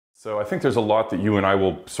So I think there's a lot that you and I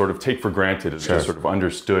will sort of take for granted as just sort of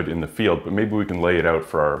understood in the field, but maybe we can lay it out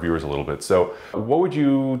for our viewers a little bit. So what would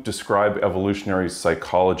you describe evolutionary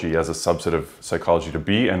psychology as a subset of psychology to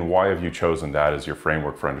be, and why have you chosen that as your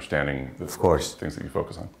framework for understanding the things that you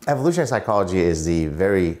focus on? Evolutionary psychology is the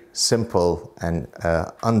very simple and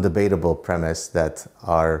undebatable premise that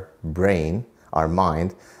our brain, our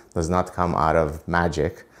mind, does not come out of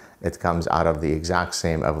magic. It comes out of the exact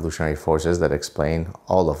same evolutionary forces that explain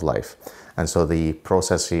all of life. And so the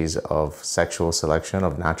processes of sexual selection,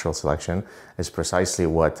 of natural selection, is precisely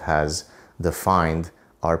what has defined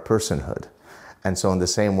our personhood. And so in the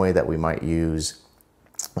same way that we might use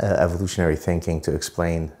evolutionary thinking to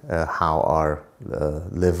explain how our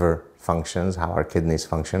liver functions, how our kidneys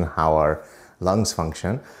function, how our lungs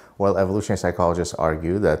function, well, evolutionary psychologists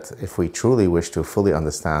argue that if we truly wish to fully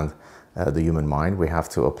understand the human mind, we have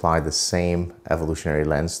to apply the same evolutionary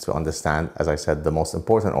lens to understand, as I said, the most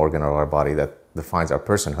important organ of our body that defines our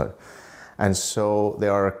personhood. And so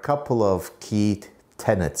there are a couple of key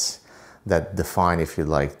tenets that define, if you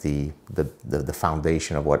like, the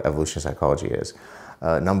foundation of what evolutionary psychology is.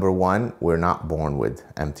 Number one, we're not born with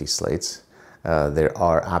empty slates. There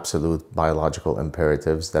are absolute biological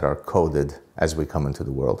imperatives that are coded as we come into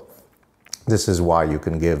the world. This is why you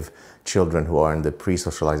can give children who are in the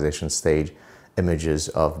pre-socialization stage images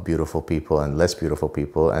of beautiful people and less beautiful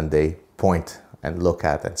people, and they point and look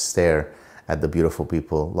at and stare at the beautiful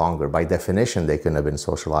people longer. By definition, they couldn't have been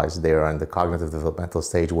socialized. They are in the cognitive developmental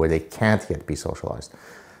stage where they can't yet be socialized.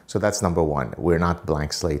 So that's number one. We're not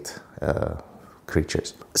blank slate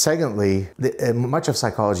creatures. Secondly, much of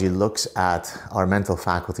psychology looks at our mental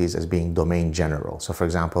faculties as being domain general. So for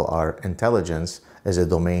example, our intelligence is a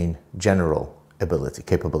domain general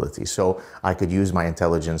capability. So I could use my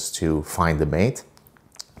intelligence to find a mate,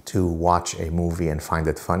 to watch a movie and find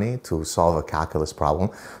it funny, to solve a calculus problem.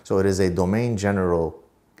 So it is a domain general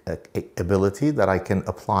ability that I can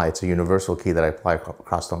apply. It's a universal key that I apply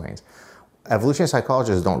across domains. Evolutionary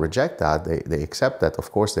psychologists don't reject that. They accept that,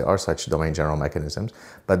 of course, there are such domain general mechanisms,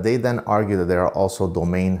 but they then argue that there are also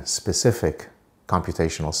domain-specific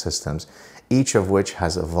computational systems, each of which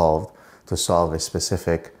has evolved to solve a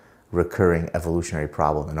specific recurring evolutionary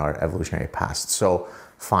problem in our evolutionary past. So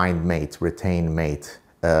find mate, retain mate,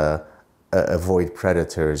 avoid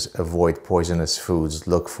predators, avoid poisonous foods,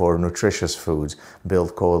 look for nutritious foods,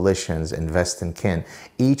 build coalitions, invest in kin.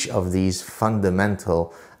 Each of these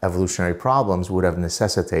fundamental evolutionary problems would have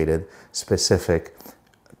necessitated specific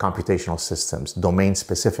computational systems,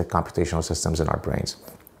 domain-specific computational systems in our brains.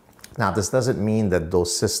 Now, this doesn't mean that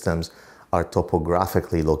those systems are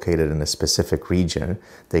topographically located in a specific region.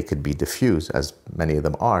 They could be diffuse, as many of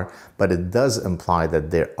them are, but it does imply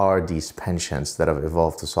that there are these penchants that have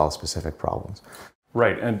evolved to solve specific problems.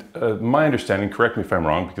 Right, and my understanding, correct me if I'm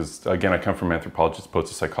wrong, because again, I come from anthropology as opposed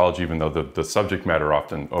to psychology, even though the subject matter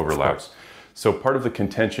often overlaps. So part of the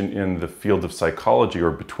contention in the field of psychology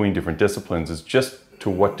or between different disciplines is just to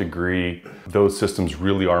what degree those systems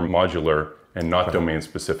really are modular and not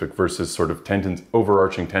domain-specific versus sort of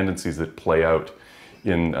overarching tendencies that play out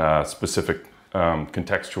in specific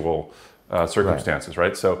contextual circumstances,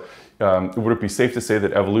 right? So would it be safe to say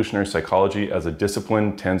that evolutionary psychology as a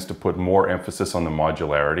discipline tends to put more emphasis on the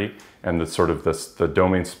modularity and the sort of the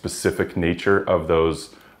domain-specific nature of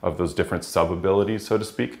those different sub-abilities, so to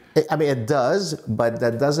speak? I mean, it does, but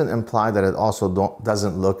that doesn't imply that it also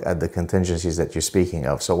doesn't look at the contingencies that you're speaking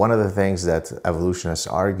of. So one of the things that evolutionists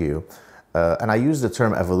argue, and I use the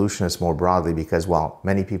term evolutionist more broadly because while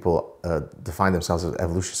many people define themselves as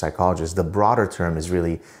evolutionary psychologists, the broader term is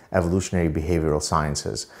really evolutionary behavioral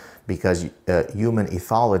sciences, because human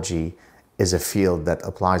ethology is a field that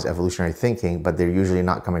applies evolutionary thinking, but they're usually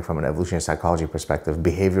not coming from an evolutionary psychology perspective.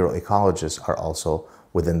 Behavioral ecologists are also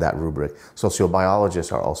within that rubric.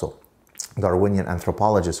 Sociobiologists are also. Darwinian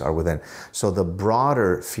anthropologists are within. So the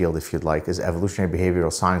broader field, if you'd like, is evolutionary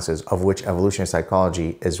behavioral sciences, of which evolutionary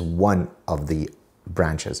psychology is one of the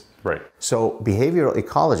branches. Right. So behavioral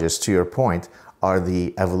ecologists, to your point, are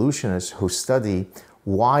the evolutionists who study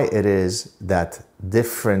why it is that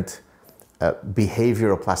different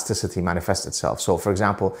behavioral plasticity manifests itself. So for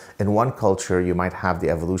example, in one culture, you might have the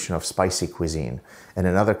evolution of spicy cuisine. In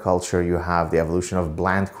another culture, you have the evolution of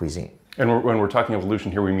bland cuisine. And when we're talking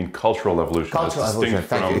evolution here, we mean cultural evolution. Cultural evolution,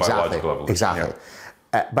 thank you, biological evolution. Exactly.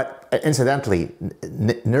 Yeah. But incidentally,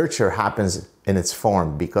 nurture happens in its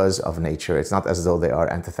form because of nature. It's not as though they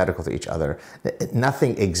are antithetical to each other.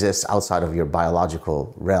 Nothing exists outside of your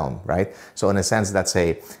biological realm, right? So in a sense, that's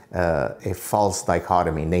a false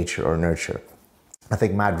dichotomy, nature or nurture. I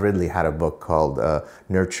think Matt Ridley had a book called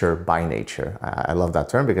Nurture by Nature. I love that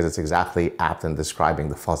term because it's exactly apt in describing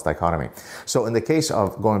the false dichotomy. So in the case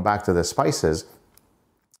of going back to the spices,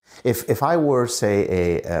 if I were,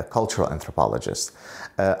 say, a cultural anthropologist,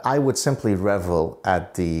 I would simply revel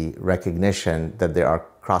at the recognition that there are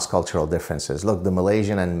cross-cultural differences. Look, the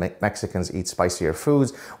Malaysian and Mexicans eat spicier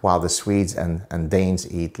foods, while the Swedes and Danes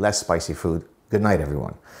eat less spicy food. Good night,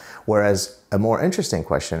 everyone. Whereas a more interesting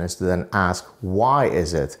question is to then ask, why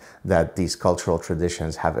is it that these cultural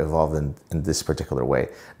traditions have evolved in this particular way?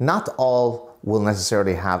 Not all will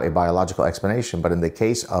necessarily have a biological explanation, but in the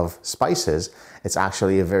case of spices, it's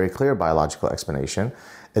actually a very clear biological explanation.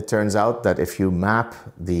 It turns out that if you map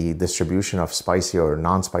the distribution of spicy or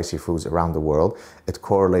non-spicy foods around the world, it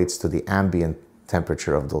correlates to the ambient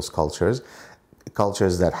temperature of those cultures.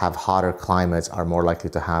 Cultures that have hotter climates are more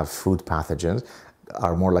likely to have food pathogens,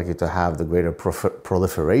 are more likely to have the greater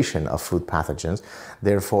proliferation of food pathogens.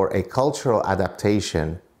 Therefore, a cultural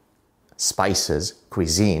adaptation, spices,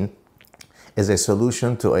 cuisine, is a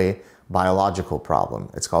solution to a biological problem.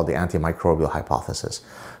 It's called the antimicrobial hypothesis.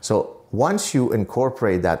 So once you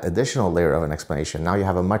incorporate that additional layer of an explanation, now you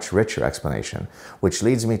have a much richer explanation, which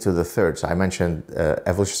leads me to the third. So I mentioned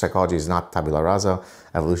evolutionary psychology is not tabula rasa.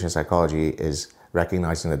 Evolutionary psychology is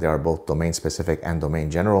recognizing that there are both domain-specific and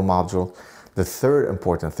domain-general modules. The third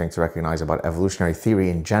important thing to recognize about evolutionary theory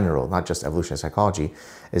in general, not just evolutionary psychology,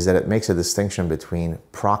 is that it makes a distinction between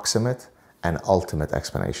proximate and ultimate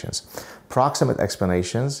explanations. Proximate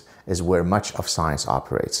explanations is where much of science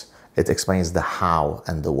operates. It explains the how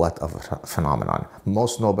and the what of a phenomenon.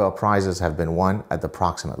 Most Nobel Prizes have been won at the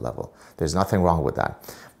proximate level. There's nothing wrong with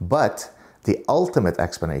that. But the ultimate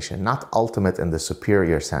explanation, not ultimate in the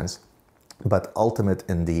superior sense, but ultimate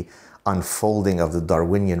in the unfolding of the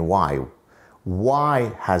Darwinian why.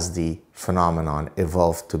 Why has the phenomenon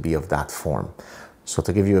evolved to be of that form? So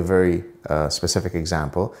to give you a very specific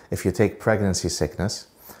example, if you take pregnancy sickness,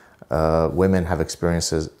 women have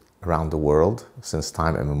experiences around the world since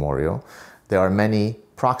time immemorial. There are many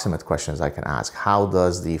proximate questions I can ask. How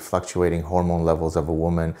does the fluctuating hormone levels of a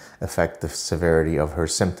woman affect the severity of her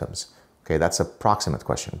symptoms? Okay, that's a proximate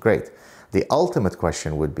question. Great. The ultimate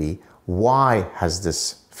question would be, why has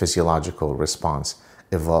this physiological response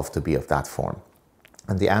evolved to be of that form?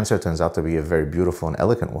 And the answer turns out to be a very beautiful and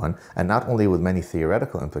elegant one, and not only with many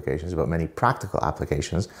theoretical implications, but many practical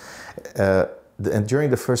applications. And during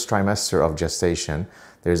the first trimester of gestation,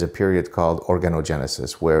 there's a period called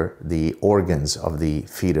organogenesis, where the organs of the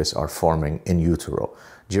fetus are forming in utero.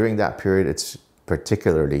 During that period, it's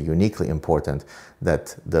particularly uniquely important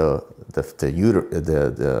that the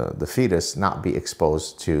fetus not be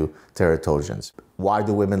exposed to teratogens. Why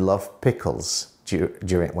do women love pickles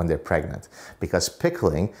when they're pregnant? Because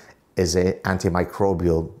pickling is an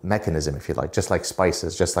antimicrobial mechanism, if you like, just like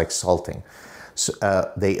spices, just like salting. So,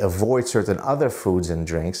 they avoid certain other foods and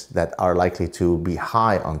drinks that are likely to be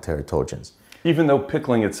high on teratogens. Even though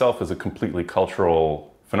pickling itself is a completely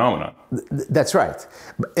cultural phenomenon. That's right.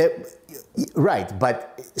 Right,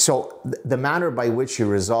 but so the manner by which you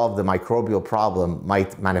resolve the microbial problem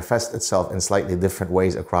might manifest itself in slightly different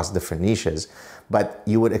ways across different niches, but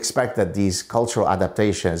you would expect that these cultural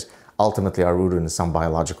adaptations ultimately are rooted in some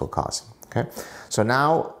biological cause. Okay, so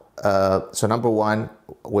now, so number one,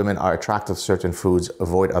 women are attracted to certain foods,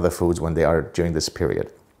 avoid other foods when they are during this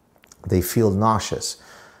period. They feel nauseous.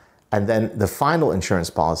 And then the final insurance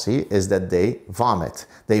policy is that they vomit.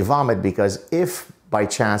 They vomit because if by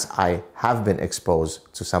chance I have been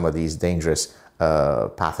exposed to some of these dangerous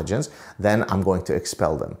pathogens, then I'm going to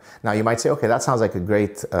expel them. Now you might say, okay, that sounds like a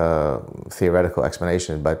great theoretical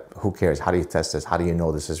explanation, but who cares? How do you test this? How do you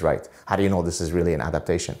know this is right? How do you know this is really an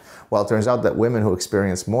adaptation? Well, it turns out that women who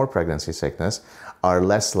experience more pregnancy sickness are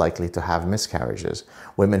less likely to have miscarriages.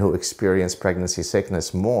 Women who experience pregnancy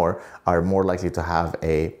sickness more are more likely to have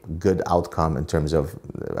a good outcome in terms of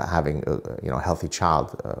having a healthy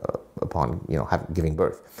child upon giving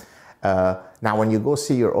birth. Now, when you go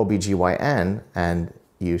see your OBGYN and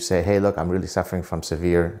you say, hey, look, I'm really suffering from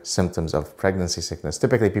severe symptoms of pregnancy sickness.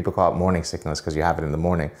 Typically, people call it morning sickness because you have it in the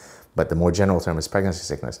morning, but the more general term is pregnancy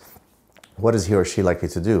sickness. What is he or she likely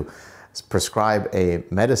to do? Prescribe a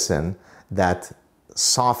medicine that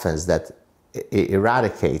softens, that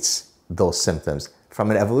eradicates those symptoms.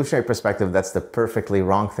 From an evolutionary perspective, that's the perfectly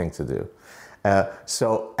wrong thing to do.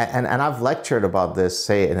 And I've lectured about this,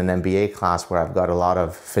 say, in an MBA class where I've got a lot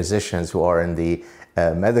of physicians who are in the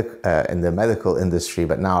medical industry,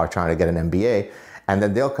 but now are trying to get an MBA. And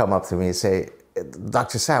then they'll come up to me and say,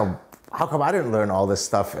 Dr. Saad, how come I didn't learn all this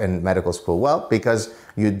stuff in medical school? Well, because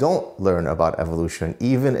you don't learn about evolution,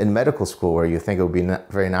 even in medical school, where you think it would be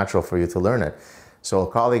very natural for you to learn it. So a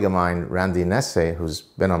colleague of mine, Randy Nesse, who's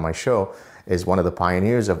been on my show, is one of the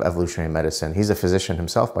pioneers of evolutionary medicine. He's a physician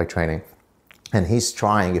himself by training, and he's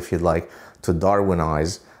trying, if you'd like, to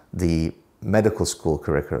Darwinize the medical school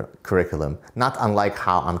curriculum, not unlike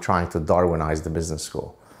how I'm trying to Darwinize the business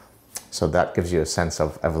school. So that gives you a sense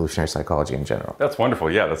of evolutionary psychology in general. That's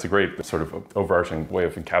wonderful. Yeah, that's a great sort of overarching way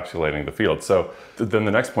of encapsulating the field. So then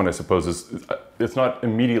the next point, I suppose, is it's not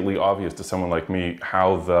immediately obvious to someone like me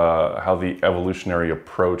how the evolutionary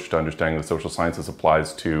approach to understanding the social sciences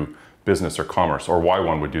applies to business or commerce, or why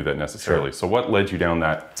one would do that necessarily. Sure. So what led you down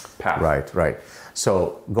that path? Right.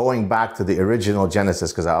 So going back to the original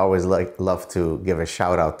genesis, because I always love to give a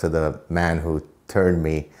shout out to the man who turned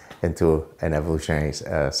me into an evolutionary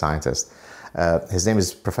scientist. His name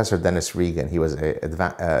is Professor Dennis Regan. He was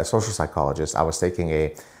a social psychologist. I was taking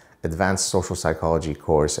a advanced social psychology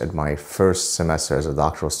course in my first semester as a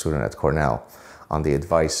doctoral student at Cornell on the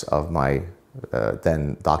advice of my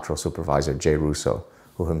then doctoral supervisor, Jay Russo,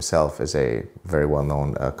 who himself is a very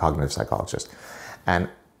well-known cognitive psychologist. And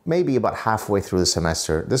maybe about halfway through the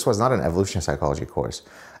semester, this was not an evolutionary psychology course,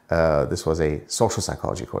 this was a social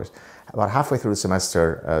psychology course. About halfway through the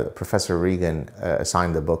semester, Professor Regan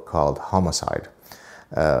assigned a book called Homicide,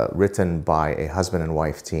 written by a husband and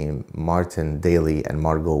wife team, Martin Daly and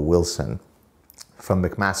Margot Wilson, from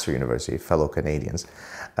McMaster University, fellow Canadians,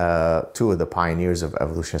 two of the pioneers of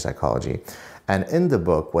evolutionary psychology. And in the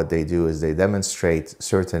book, what they do is they demonstrate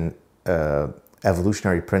certain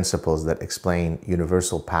evolutionary principles that explain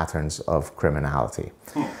universal patterns of criminality.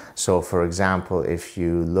 So for example, if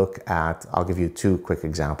you look at, I'll give you two quick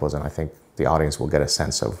examples, and I think the audience will get a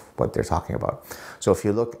sense of what they're talking about. So if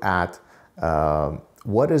you look at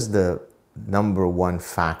what is the number one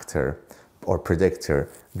factor or predictor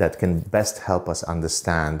that can best help us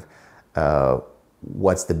understand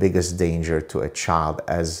what's the biggest danger to a child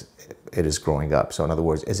as it is growing up. So in other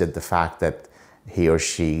words, is it the fact that he or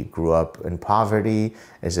she grew up in poverty?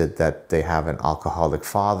 Is it that they have an alcoholic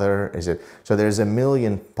father? Is it? So there's a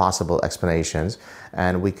million possible explanations,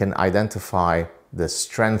 and we can identify the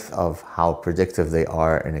strength of how predictive they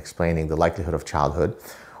are in explaining the likelihood of childhood.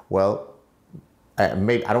 Well,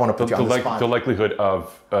 maybe I don't want to put you on the spot. The likelihood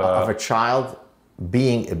of a child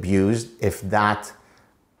being abused if that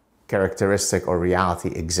characteristic or reality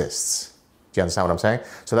exists. Do you understand what I'm saying?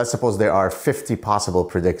 So let's suppose there are 50 possible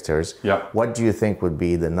predictors. Yeah. What do you think would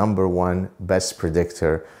be the number one best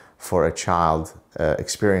predictor for a child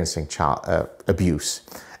experiencing child abuse?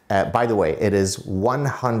 By the way, it is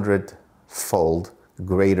 100-fold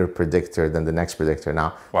greater predictor than the next predictor.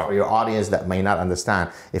 Now, wow. For your audience that may not understand,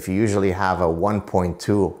 if you usually have a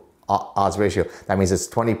 1.2 odds ratio, that means it's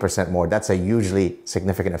 20% more. That's a hugely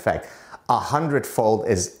significant effect. 100-fold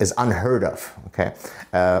is unheard of, okay?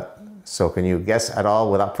 So can you guess at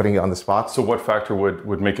all without putting you on the spot? So what factor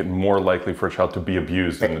would make it more likely for a child to be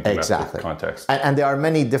abused in the domestic context? And there are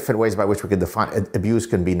many different ways by which we could define it. Abuse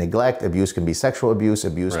can be neglect, abuse can be sexual abuse,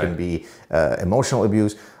 abuse can be emotional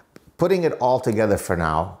abuse. Putting it all together for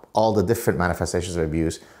now, all the different manifestations of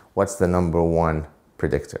abuse, what's the number one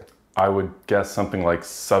predictor? I would guess something like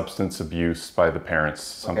substance abuse by the parents,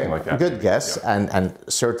 something like that. Good guess, yeah. And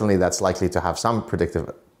certainly that's likely to have some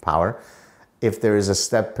predictive power if there is a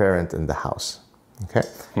step-parent in the house, okay?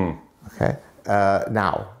 Okay.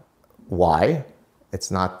 Now, why?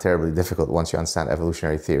 It's not terribly difficult once you understand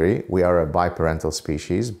evolutionary theory. We are a biparental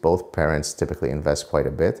species. Both parents typically invest quite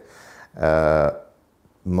a bit.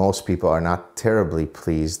 Most people are not terribly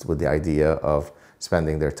pleased with the idea of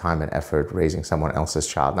spending their time and effort raising someone else's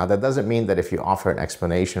child. Now, that doesn't mean that if you offer an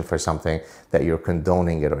explanation for something that you're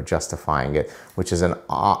condoning it or justifying it, which is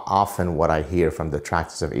often what I hear from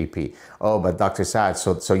detractors of EP. Oh, but Dr. Saad,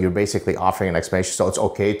 so you're basically offering an explanation, so it's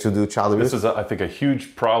okay to do child abuse? This is, I think, a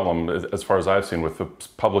huge problem, as far as I've seen, with the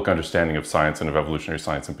public understanding of science and of evolutionary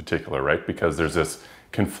science in particular, right? Because there's this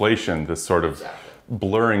conflation, this sort of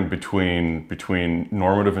blurring between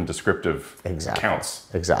normative and descriptive counts.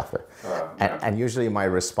 Exactly. And usually my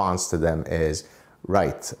response to them is,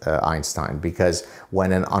 right, Einstein, because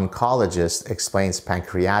when an oncologist explains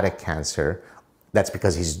pancreatic cancer, that's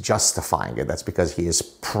because he's justifying it. That's because he is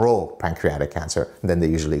pro-pancreatic cancer. Then they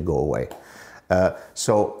usually go away.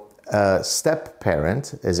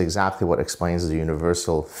 Step-parent is exactly what explains the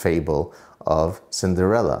universal fable of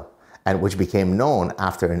Cinderella, and which became known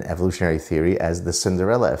after in evolutionary theory as the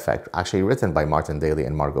Cinderella effect, actually written by Martin Daly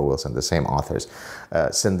and Margot Wilson, the same authors.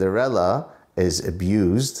 Cinderella is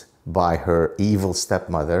abused by her evil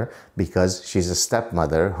stepmother because she's a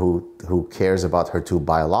stepmother who cares about her two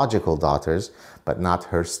biological daughters, but not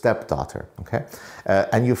her stepdaughter, okay?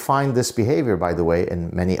 And you find this behavior, by the way, in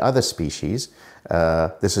many other species.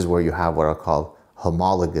 This is where you have what are called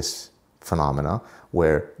homologous phenomena,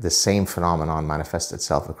 where the same phenomenon manifests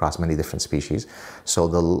itself across many different species.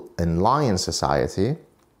 So in lion society,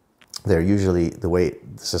 they're usually, the way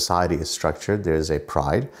the society is structured, there's a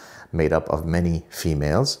pride made up of many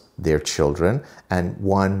females, their children, and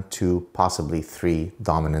 1, 2, possibly 3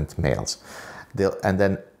 dominant males. And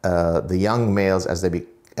then the young males, as they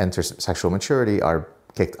enter sexual maturity, are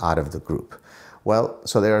kicked out of the group. Well,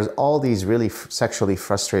 so there's all these really sexually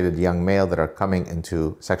frustrated young males that are coming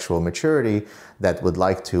into sexual maturity that would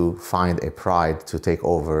like to find a pride to take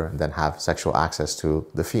over and then have sexual access to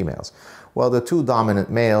the females. Well, the 2 dominant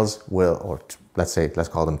males will, or let's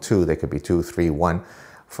call them 2, they could be 2, 3, 1.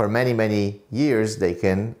 For many, many years, they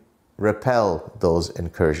can repel those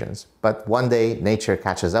incursions. But one day, nature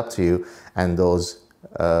catches up to you, and those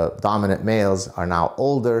dominant males are now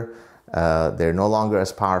older, they're no longer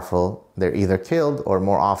as powerful, they're either killed, or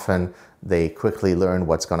more often, they quickly learn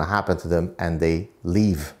what's going to happen to them, and they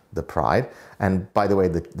leave the pride. And by the way,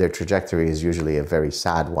 their trajectory is usually a very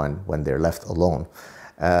sad one when they're left alone.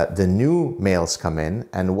 The new males come in,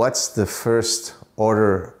 and what's the first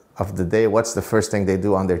order of the day? What's the first thing they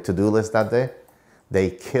do on their to-do list that day?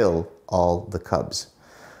 They kill all the cubs.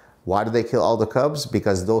 Why do they kill all the cubs?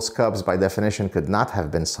 Because those cubs, by definition, could not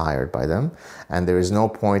have been sired by them. And there is no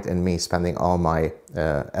point in me spending all my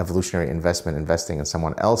evolutionary investment investing in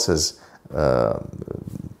someone else's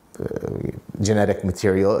genetic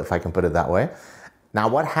material, if I can put it that way. Now,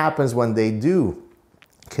 what happens when they do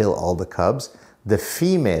kill all the cubs? The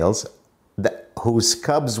females whose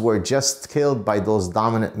cubs were just killed by those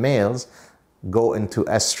dominant males go into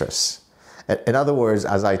estrus. In other words,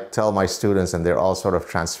 as I tell my students, and they're all sort of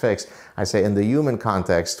transfixed, I say in the human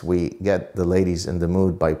context, we get the ladies in the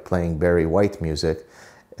mood by playing Barry White music.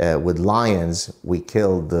 With lions, we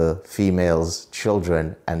kill the females'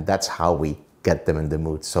 children, and that's how we get them in the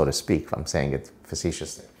mood, so to speak. I'm saying it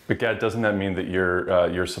facetiously. But Gad, doesn't that mean that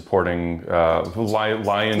you're supporting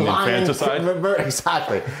lion infanticide?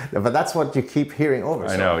 Exactly. But that's what you keep hearing over.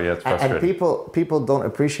 I know, yeah, it's frustrating. And people don't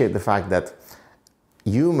appreciate the fact that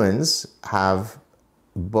humans have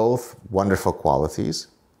both wonderful qualities,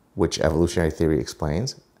 which evolutionary theory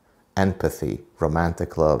explains: empathy,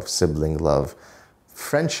 romantic love, sibling love,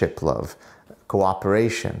 friendship love,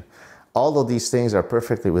 cooperation. All of these things are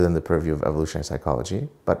perfectly within the purview of evolutionary psychology,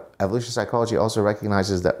 but evolutionary psychology also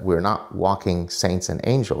recognizes that we're not walking saints and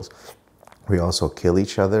angels. We also kill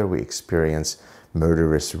each other, we experience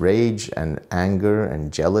murderous rage and anger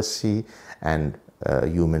and jealousy, and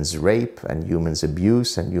humans rape and humans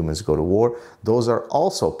abuse and humans go to war. Those are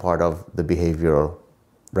also part of the behavioral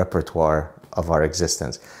repertoire of our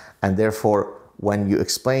existence. And therefore, when you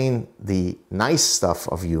explain the nice stuff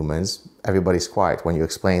of humans, everybody's quiet. When you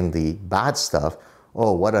explain the bad stuff,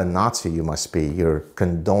 oh, what a Nazi you must be. You're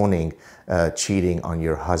condoning cheating on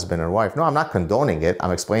your husband or wife. No, I'm not condoning it.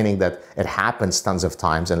 I'm explaining that it happens tons of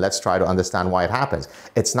times, and let's try to understand why it happens.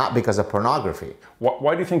 It's not because of pornography.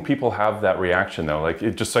 Why do you think people have that reaction, though?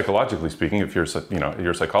 Like, just psychologically speaking, if you're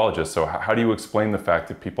a psychologist, so how do you explain the fact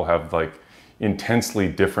that people have like intensely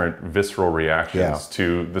different visceral reactions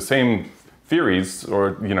to the same theories,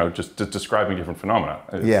 or just describing different phenomena?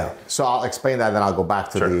 Yeah. So I'll explain that, then I'll go back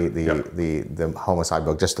to the homicide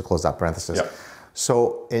book, just to close that parenthesis. Yep.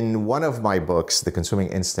 So in one of my books, The Consuming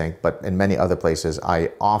Instinct, but in many other places,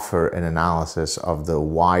 I offer an analysis of the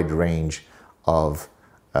wide range of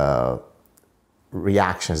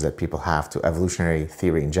reactions that people have to evolutionary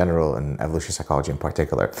theory in general and evolutionary psychology in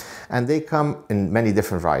particular. And they come in many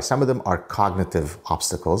different varieties. Some of them are cognitive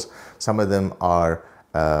obstacles. Some of them are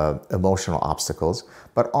emotional obstacles,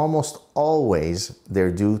 but almost always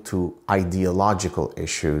they're due to ideological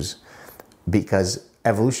issues, because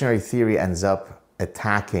evolutionary theory ends up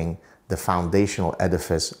attacking the foundational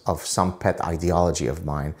edifice of some pet ideology of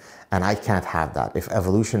mine, and I can't have that. If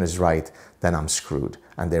evolution is right, then I'm screwed,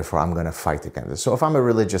 and therefore I'm going to fight against it. So if I'm a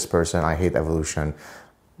religious person, I hate evolution,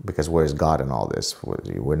 because where's God in all this?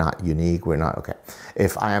 We're not unique, we're not, okay.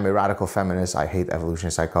 If I am a radical feminist, I hate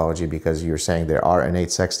evolutionary psychology because you're saying there are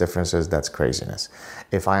innate sex differences, that's craziness.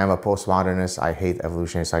 If I am a postmodernist, I hate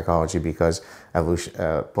evolutionary psychology because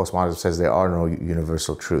postmodernism says there are no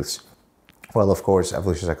universal truths. Well, of course,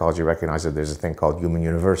 evolutionary psychology recognizes that there's a thing called human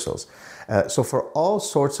universals. So for all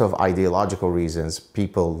sorts of ideological reasons,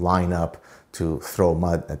 people line up to throw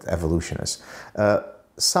mud at evolutionists.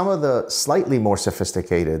 Some of the slightly more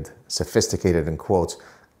sophisticated in quotes,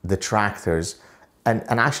 detractors, and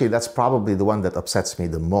actually that's probably the one that upsets me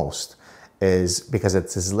the most, is because it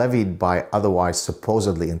is levied by otherwise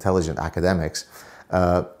supposedly intelligent academics,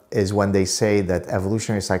 is when they say that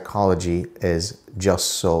evolutionary psychology is just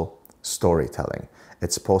so storytelling.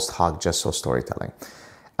 It's post hoc just so storytelling.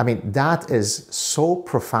 I mean, that is so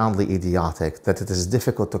profoundly idiotic that it is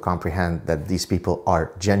difficult to comprehend that these people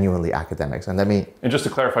are genuinely academics. And And just to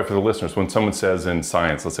clarify for the listeners, when someone says in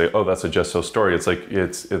science, let's say, oh, that's a just so story, it's like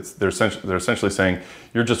they're essentially saying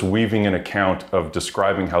you're just weaving an account of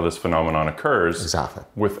describing how this phenomenon occurs. Exactly.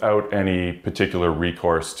 Without any particular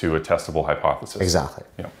recourse to a testable hypothesis. Exactly.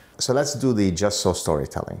 Yeah. So let's do the just so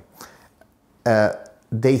storytelling.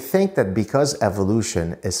 They think that because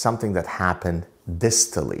evolution is something that happened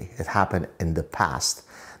distally, it happened in the past,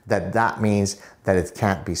 that means that it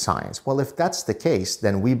can't be science. Well, if that's the case,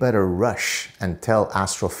 then we better rush and tell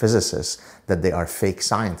astrophysicists that they are fake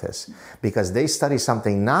scientists, because they study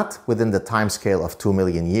something not within the time scale of 2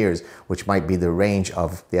 million years, which might be the range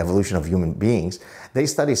of the evolution of human beings. They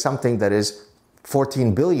study something that is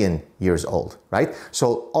 14 billion years old, right?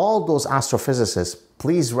 So all those astrophysicists,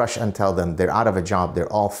 please rush and tell them they're out of a job,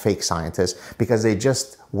 they're all fake scientists, because they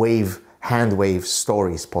just hand wave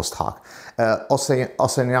stories post hoc.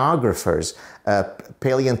 Oceanographers,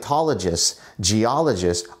 paleontologists,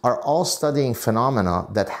 geologists are all studying phenomena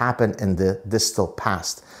that happen in the distal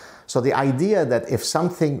past. So the idea that if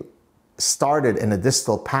something started in a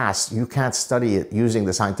distal past, you can't study it using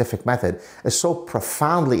the scientific method is so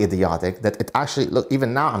profoundly idiotic that it actually, look,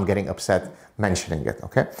 even now I'm getting upset mentioning it,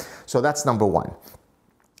 okay? So that's number one.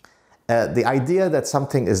 The idea that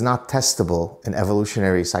something is not testable in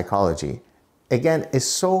evolutionary psychology, again, is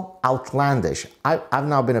so outlandish. I've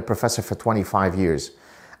now been a professor for 25 years.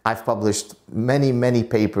 I've published many, many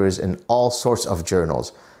papers in all sorts of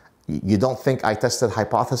journals. You don't think I tested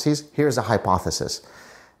hypotheses? Here's a hypothesis.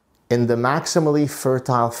 In the maximally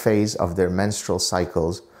fertile phase of their menstrual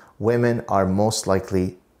cycles, women are most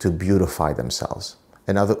likely to beautify themselves.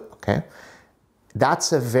 Okay?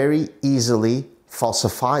 That's a very easily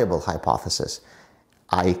falsifiable hypothesis.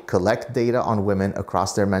 I collect data on women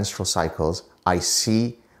across their menstrual cycles. I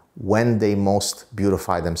see when they most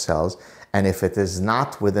beautify themselves. And if it is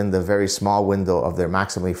not within the very small window of their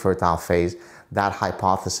maximally fertile phase, that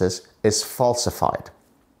hypothesis is falsified.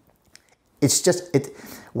 It's just,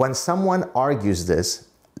 when someone argues this,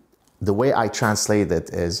 the way I translate it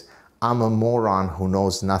is, I'm a moron who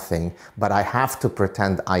knows nothing, but I have to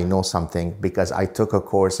pretend I know something because I took a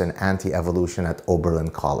course in anti-evolution at Oberlin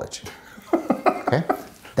College. Okay?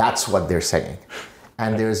 That's what they're saying.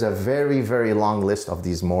 And there's a very, very long list of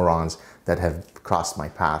these morons that have crossed my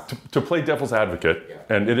path. To play devil's advocate,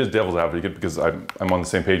 and it is devil's advocate because I'm on the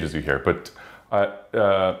same page as you here, but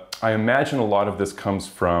I imagine a lot of this comes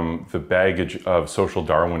from the baggage of social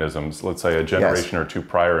Darwinisms, let's say a generation or two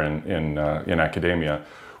prior in academia,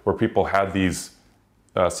 where people had these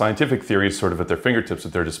scientific theories sort of at their fingertips,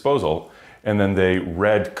 at their disposal, and then they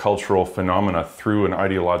read cultural phenomena through an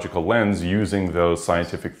ideological lens using those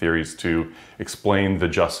scientific theories to explain the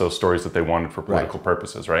just so stories that they wanted for political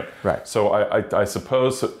purposes, right? Right. So I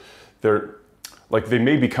suppose they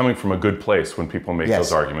may be coming from a good place when people make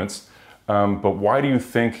those arguments, but why do you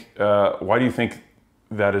think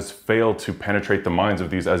that has failed to penetrate the minds of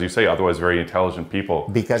these, as you say, otherwise very intelligent people?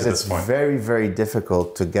 Because it's very, very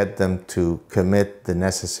difficult to get them to commit the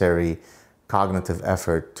necessary cognitive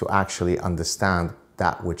effort to actually understand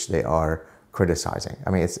that which they are criticizing. I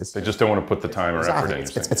mean, they just don't want to put the time or effort in.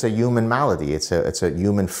 It's a human malady. It's a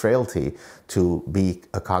human frailty to be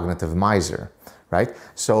a cognitive miser, right?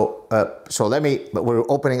 So we're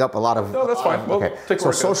opening up a lot of. No, that's fine. Okay.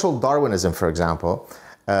 So social Darwinism, for example.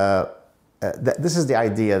 This is the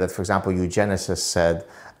idea that, for example, eugenicists said,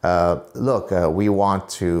 look, we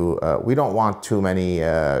don't want too many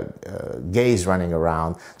gays running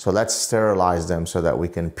around, so let's sterilize them so that we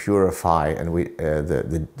can purify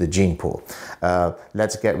the gene pool.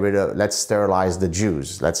 Let's sterilize the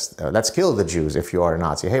Jews. Let's kill the Jews if you are a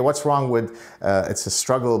Nazi. Hey, what's wrong with? It's a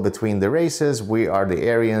struggle between the races. We are the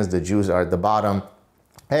Aryans. The Jews are at the bottom.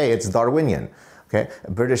 Hey, it's Darwinian. Okay,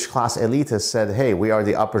 British class elitists said, hey, we are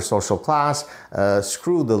the upper social class,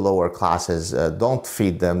 screw the lower classes, don't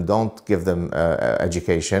feed them, don't give them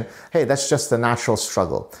education. Hey, that's just a natural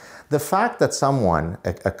struggle. The fact that someone,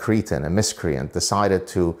 a cretin, a miscreant, decided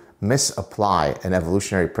to misapply an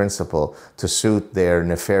evolutionary principle to suit their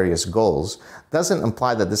nefarious goals doesn't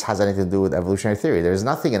imply that this has anything to do with evolutionary theory. There's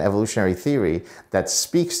nothing in evolutionary theory that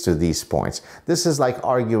speaks to these points. This is like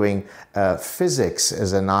arguing physics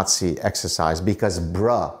is a Nazi exercise because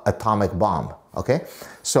atomic bomb, okay?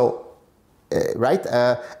 So,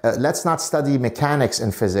 let's not study mechanics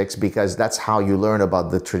in physics because that's how you learn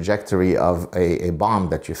about the trajectory of a bomb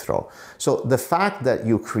that you throw. So the fact that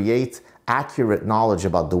you create accurate knowledge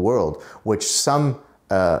about the world, which some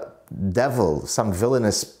devil, some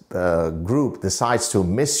villainous group decides to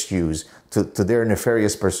misuse to their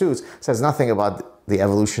nefarious pursuits, says nothing about the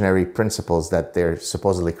evolutionary principles that they're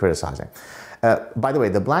supposedly criticizing. By the way,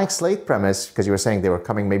 the blank slate premise, because you were saying they were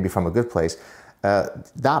coming maybe from a good place,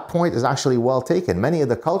 that point is actually well taken. Many of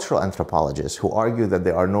the cultural anthropologists who argue that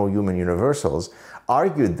there are no human universals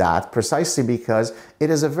argued that precisely because it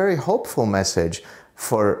is a very hopeful message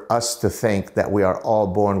for us to think that we are all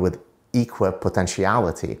born with equal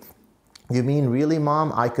potentiality. You mean really,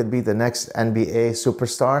 Mom, I could be the next NBA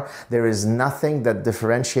superstar? There is nothing that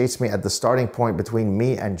differentiates me at the starting point between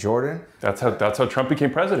me and Jordan? That's how Trump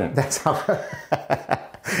became president. That's how...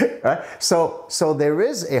 Right? So there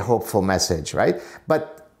is a hopeful message, right?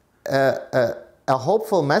 But a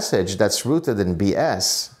hopeful message that's rooted in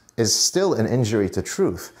BS is still an injury to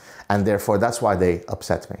truth. And therefore, that's why they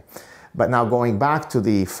upset me. But now going back to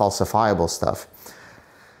the falsifiable stuff.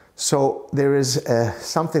 So there is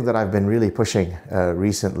something that I've been really pushing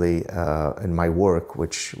recently in my work,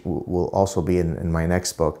 which will also be in my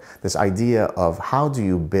next book, this idea of how do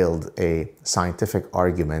you build a scientific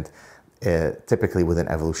argument typically within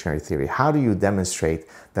evolutionary theory. How do you demonstrate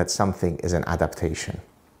that something is an adaptation?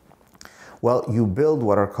 Well, you build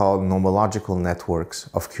what are called nomological networks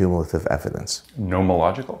of cumulative evidence.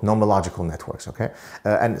 Nomological? Nomological networks, okay?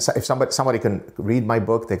 And so if somebody can read my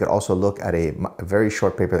book, they could also look at a very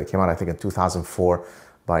short paper that came out, I think in 2004,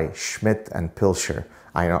 by Schmidt and Pilcher.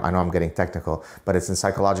 I know I'm getting technical, but it's in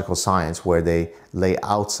Psychological Science where they lay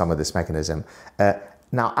out some of this mechanism.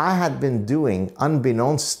 Now, I had been doing,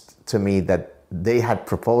 unbeknownst to me that they had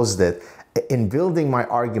proposed it, in building my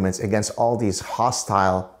arguments against all these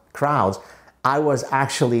hostile crowds, I was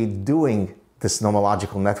actually doing this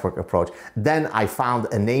nomological network approach. Then I found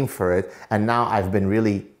a name for it, and now I've been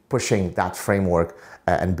really pushing that framework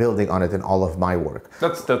and building on it in all of my work.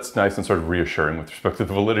 That's nice and sort of reassuring with respect to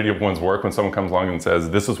the validity of one's work when someone comes along and says,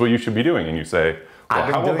 this is what you should be doing, and you say, well,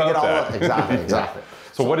 how about that? Exactly.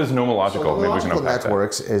 So what is nomological? So nomological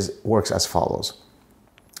networks works as follows.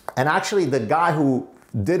 And actually, the guy who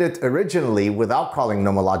did it originally without calling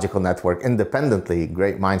nomological network independently,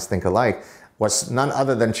 great minds think alike, was none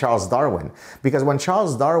other than Charles Darwin. Because when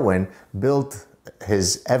Charles Darwin built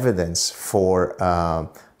his evidence for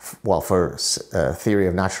theory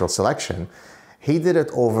of natural selection, he did it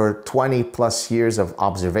over 20 plus years of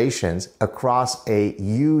observations across a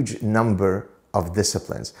huge number of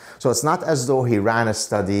disciplines. So it's not as though he ran a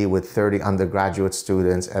study with 30 undergraduate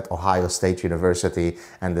students at Ohio State University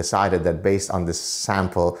and decided that based on this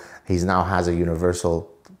sample, he now has a universal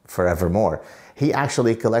forevermore. He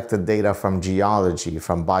actually collected data from geology,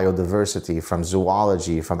 from biodiversity, from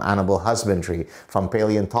zoology, from animal husbandry, from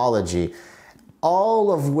paleontology,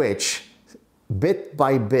 all of which, bit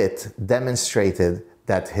by bit, demonstrated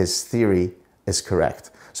that his theory is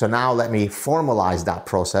correct. So now let me formalize that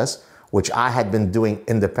process, which I had been doing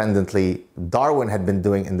independently, Darwin had been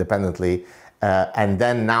doing independently, and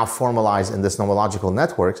then now formalize in this nomological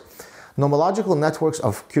networks. Nomological networks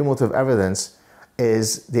of cumulative evidence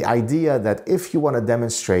is the idea that if you want to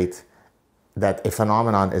demonstrate that a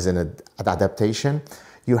phenomenon is an adaptation,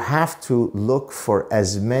 you have to look for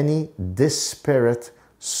as many disparate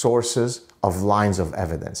sources of lines of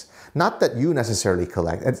evidence. Not that you necessarily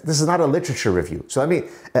collect. This is not a literature review. So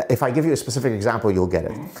if I give you a specific example, you'll get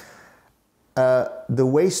it. The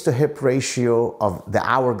waist to hip ratio of the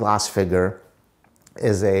hourglass figure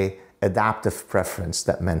is an adaptive preference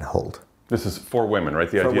that men hold. This is for women, right?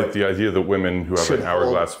 The idea that women who have an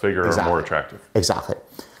hourglass figure are more attractive. Exactly.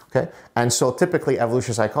 Okay. And so typically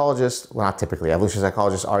evolutionary psychologists, well, not typically, evolutionary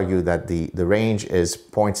psychologists argue that the range is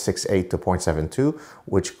 0.68 to 0.72,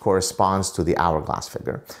 which corresponds to the hourglass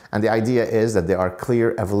figure. And the idea is that there are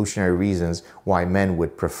clear evolutionary reasons why men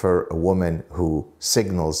would prefer a woman who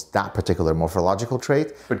signals that particular morphological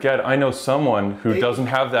trait. But Gad, I know someone who doesn't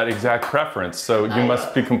have that exact preference, so you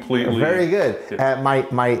must be completely... Very good.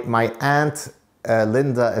 My aunt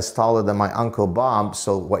Linda is taller than my Uncle Bob,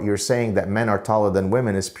 so what you're saying that men are taller than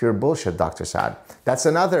women is pure bullshit, Dr. Saad. That's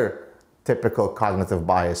another typical cognitive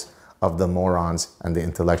bias of the morons and the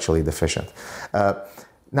intellectually deficient.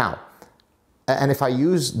 Now, and if I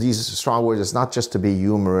use these strong words, it's not just to be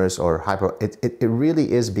humorous or hyper, it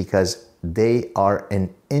really is because they are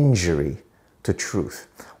an injury to truth.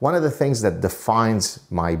 One of the things that defines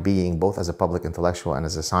my being, both as a public intellectual and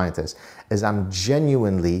as a scientist, is I'm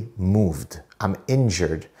genuinely moved. I'm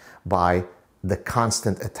injured by the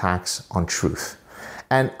constant attacks on truth.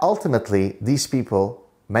 And ultimately, these people,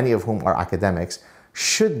 many of whom are academics,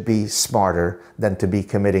 should be smarter than to be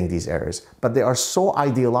committing these errors. But they are so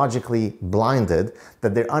ideologically blinded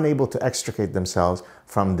that they're unable to extricate themselves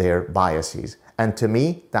from their biases. And to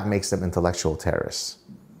me, that makes them intellectual terrorists,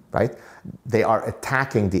 right? They are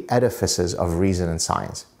attacking the edifices of reason and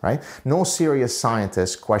science, right? No serious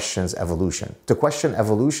scientist questions evolution. To question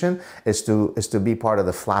evolution is to be part of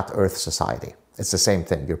the flat earth society. It's the same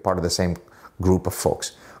thing. You're part of the same group of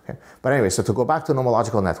folks. Okay. But anyway, so to go back to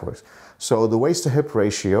nomological networks. So the waist to hip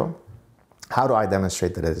ratio, how do I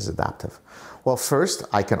demonstrate that it is adaptive? Well, first,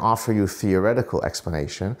 I can offer you theoretical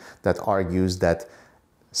explanation that argues that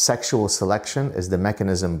sexual selection is the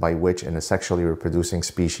mechanism by which in a sexually reproducing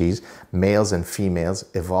species, males and females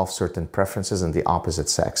evolve certain preferences in the opposite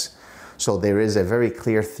sex. So there is a very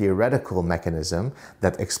clear theoretical mechanism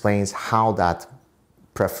that explains how that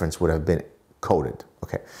preference would have been coded.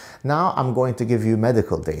 Okay. Now I'm going to give you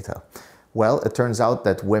medical data. Well, it turns out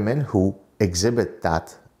that women who exhibit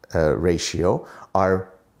that ratio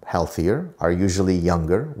are healthier, are usually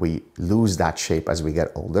younger. We lose that shape as we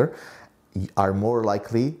get older, are more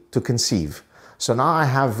likely to conceive. So now I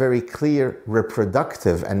have very clear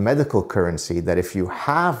reproductive and medical currency that if you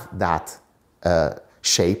have that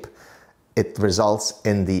shape, it results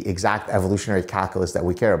in the exact evolutionary calculus that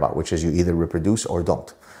we care about, which is you either reproduce or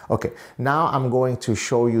don't. Okay, now I'm going to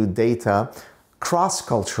show you data,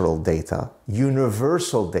 cross-cultural data,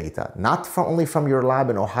 universal data, not only from your lab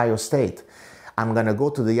in Ohio State. I'm going to go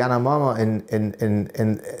to the Yanomamo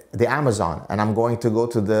in the Amazon, and I'm going to go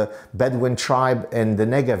to the Bedouin tribe in the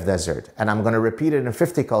Negev desert, and I'm going to repeat it in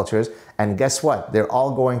 50 cultures, and guess what? They're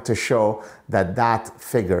all going to show that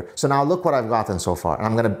figure. So now look what I've gotten so far, and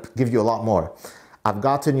I'm going to give you a lot more. I've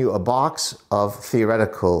gotten you a box of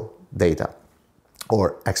theoretical data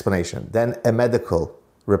or explanation, then a medical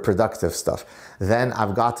reproductive stuff. Then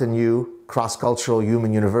I've gotten you cross-cultural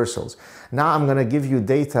human universals. Now I'm going to give you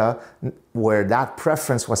data where that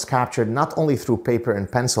preference was captured not only through paper and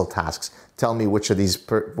pencil tasks. Tell me which of these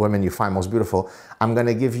women you find most beautiful. I'm going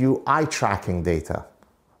to give you eye tracking data.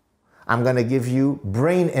 I'm going to give you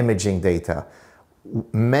brain imaging data.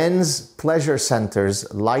 Men's pleasure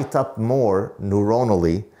centers light up more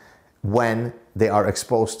neuronally when they are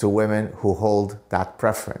exposed to women who hold that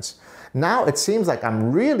preference. Now it seems like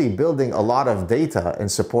I'm really building a lot of data in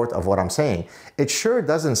support of what I'm saying. It sure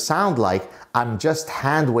doesn't sound like I'm just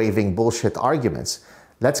hand-waving bullshit arguments.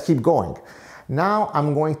 Let's keep going. Now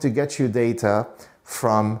I'm going to get you data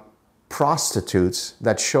from prostitutes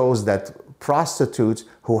that shows that prostitutes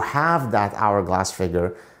who have that hourglass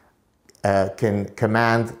figure can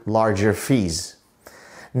command larger fees.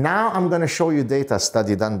 Now I'm going to show you data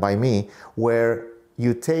study done by me where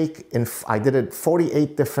you take, I did it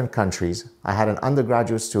 48 different countries. I had an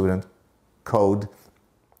undergraduate student code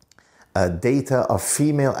data of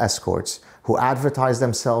female escorts who advertise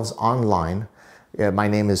themselves online. My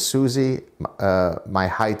name is Susie, my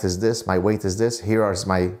height is this, my weight is this, here is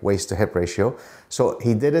my waist to hip ratio. So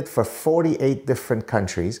he did it for 48 different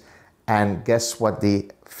countries, and guess what the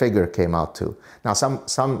figure came out to? Now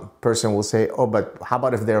some person will say, oh, but how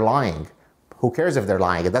about if they're lying? Who cares if they're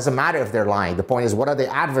lying? It doesn't matter if they're lying. The point is, what are they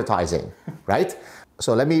advertising, right?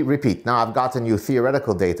 So let me repeat. Now I've gotten you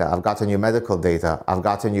theoretical data. I've gotten you medical data. I've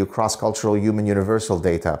gotten you cross-cultural human universal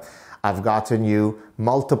data. I've gotten you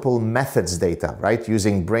multiple methods data, right?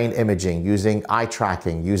 Using brain imaging, using eye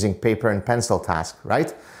tracking, using paper and pencil task,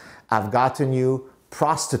 right? I've gotten you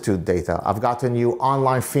prostitute data. I've gotten you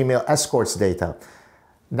online female escorts data.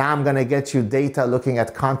 Now I'm going to get you data looking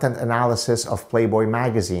at content analysis of Playboy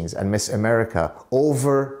magazines and Miss America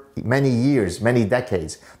over many years, many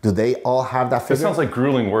decades. Do they all have that figure? It sounds like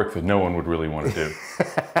grueling work that no one would really want to do.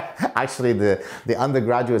 Actually, the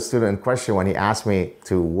undergraduate student in question, when he asked me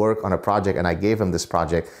to work on a project and I gave him this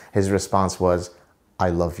project, his response was,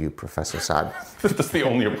 I love you, Professor Saad. That's the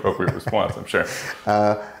only appropriate response, I'm sure.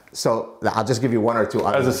 So I'll just give you one or two.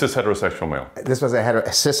 As a cis heterosexual male. This was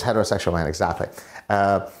a cis heterosexual man, exactly.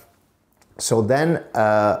 So then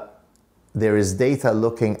there is data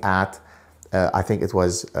looking at, I think it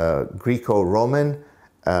was Greco-Roman,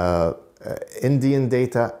 Indian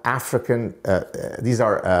data, African, these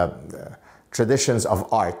are traditions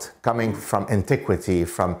of art coming from antiquity,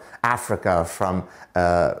 from Africa, from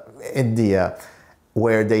India,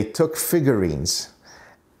 where they took figurines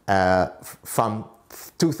from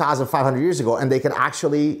 2,500 years ago, and they can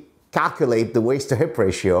actually calculate the waist to hip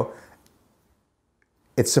ratio.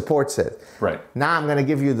 It supports it. Right. Now I'm going to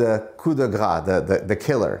give you the coup de grace, the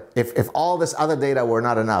killer. If all this other data were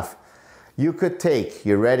not enough, you could take,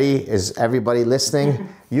 you ready? Is everybody listening?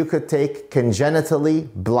 You could take congenitally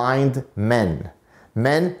blind men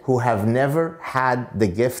who have never had the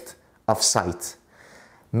gift of sight.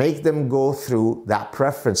 make them go through that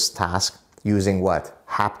preference task using what?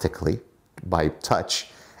 Haptically, by touch,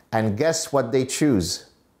 and guess what they choose?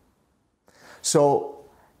 So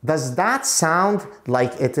does that sound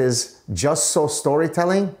like it is just so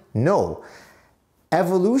storytelling? No.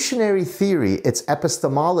 Evolutionary theory, its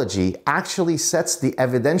epistemology, actually sets the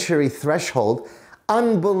evidentiary threshold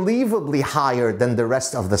unbelievably higher than the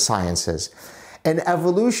rest of the sciences. An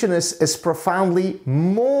evolutionist is profoundly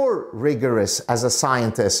more rigorous as a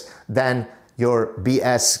scientist than your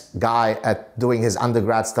BS guy at doing his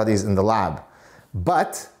undergrad studies in the lab.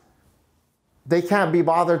 But they can't be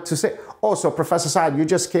bothered to say, oh, so Professor Saad, you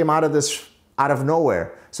just came out of this out of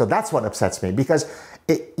nowhere. So that's what upsets me, because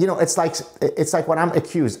it's like when I'm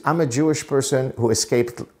accused. I'm a Jewish person who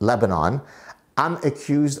escaped Lebanon. I'm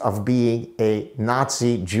accused of being a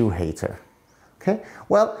Nazi Jew hater. Okay?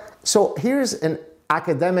 Well, so here's an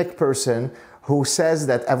academic person who says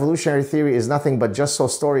that evolutionary theory is nothing but just so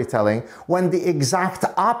storytelling, when the exact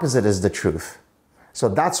opposite is the truth. So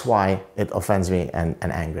that's why it offends me and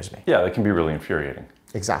angers me. Yeah, it can be really infuriating.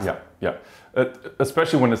 Exactly. Yeah.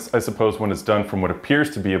 Especially when it's, I suppose, when it's done from what appears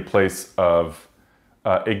to be a place of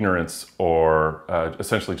ignorance or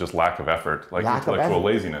essentially just lack of effort, like intellectual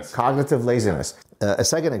laziness. Cognitive laziness. A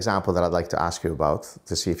second example that I'd like to ask you about,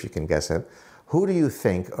 to see if you can guess it. Who do you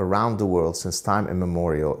think around the world since time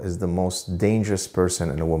immemorial is the most dangerous person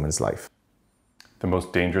in a woman's life? The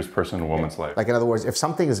most dangerous person in a woman's life. Like, in other words, if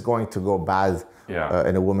something is going to go bad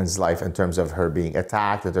in a woman's life in terms of her being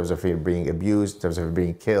attacked, in terms of her being abused, in terms of her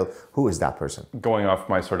being killed, who is that person? Going off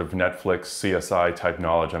my sort of Netflix CSI type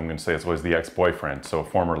knowledge, I'm going to say it's always the ex-boyfriend, so a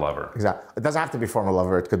former lover. Exactly. It doesn't have to be former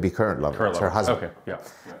lover, it could be current lover. It's her husband. Okay,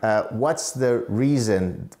 yeah. What's the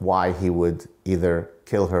reason why he would either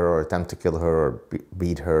kill her or attempt to kill her or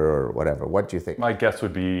beat her or whatever? What do you think? My guess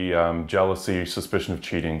would be jealousy, suspicion of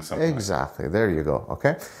cheating, something exactly. There you go.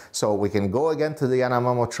 Okay. So we can go again to the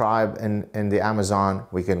Yanomamo tribe in the Amazon.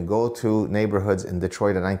 We can go to neighborhoods in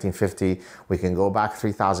Detroit in 1950. We can go back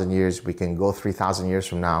 3,000 years. We can go 3,000 years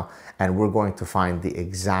from now, and we're going to find the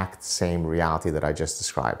exact same reality that I just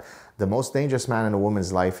described. The most dangerous man in a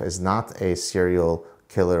woman's life is not a serial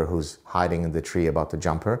killer who's hiding in the tree about to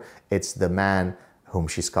jump her. It's the man whom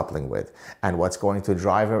she's coupling with. And what's going to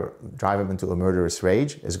drive him into a murderous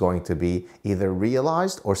rage is going to be either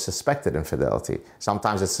realized or suspected infidelity.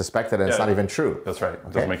 Sometimes it's suspected and it's not even true. That's right.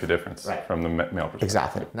 It doesn't make a difference from the male perspective.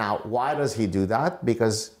 Exactly. Now, why does he do that?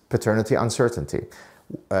 Because paternity uncertainty.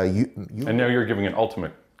 And now you're giving an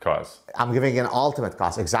ultimate cause. I'm giving an ultimate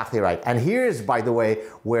cause, exactly right. And here's, by the way,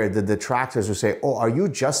 where the detractors who say, oh, are you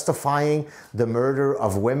justifying the murder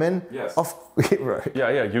of women? Yes. Right.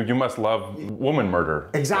 Yeah, you must love woman murder.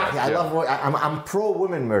 Exactly, I'm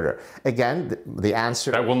pro-women murder. Again, the answer...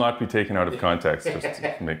 That will not be taken out of context, just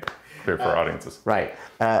to make clear for our audiences. Right.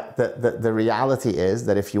 The reality is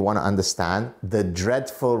that if you want to understand the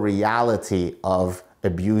dreadful reality of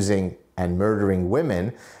abusing and murdering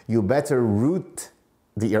women, you better root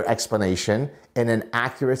your explanation in an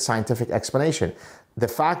accurate scientific explanation. The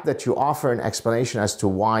fact that you offer an explanation as to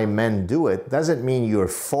why men do it doesn't mean you're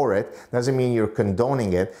for it, doesn't mean you're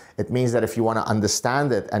condoning it. It means that if you want to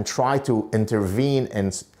understand it and try to intervene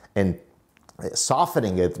in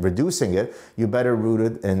softening it, reducing it, you better root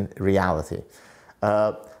it in reality.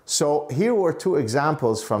 So here were two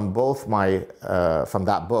examples from both from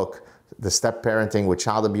that book, the step parenting with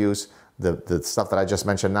child abuse, the stuff that I just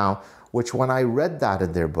mentioned now, which when I read that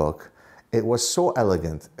in their book, it was so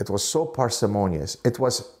elegant, it was so parsimonious, it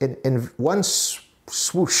was in one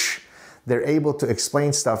swoosh, they're able to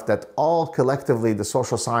explain stuff that all collectively the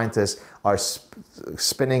social scientists are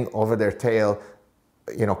spinning over their tail,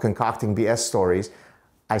 concocting BS stories.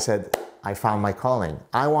 I said, I found my calling.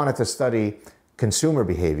 I wanted to study consumer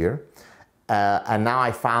behavior, and now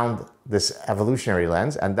I found this evolutionary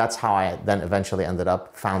lens, and that's how I then eventually ended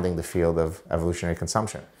up founding the field of evolutionary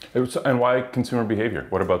consumption. And why consumer behavior?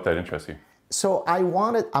 What about that interests you? So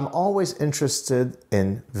I'm always interested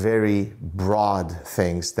in very broad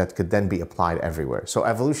things that could then be applied everywhere. So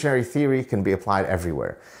evolutionary theory can be applied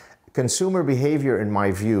everywhere. Consumer behavior, in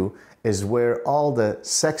my view, is where all the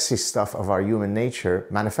sexy stuff of our human nature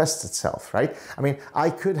manifests itself, right? I mean, I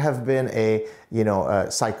could have been a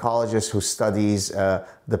psychologist who studies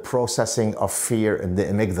the processing of fear in the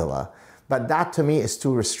amygdala, but that to me is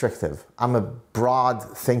too restrictive. I'm a broad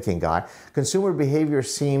thinking guy. Consumer behavior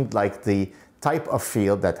seemed like the type of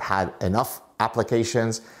field that had enough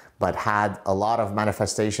applications, but had a lot of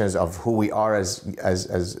manifestations of who we are as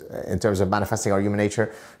in terms of manifesting our human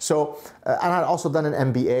nature. So, and I'd also done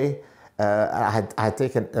an MBA. I had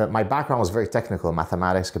taken, my background was very technical,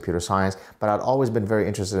 mathematics, computer science, but I'd always been very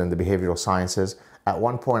interested in the behavioral sciences. At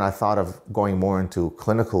one point, I thought of going more into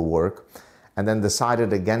clinical work, and then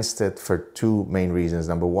decided against it for two main reasons.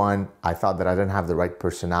 Number one, I thought that I didn't have the right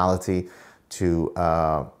personality to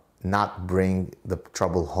not bring the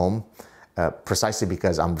trouble home, precisely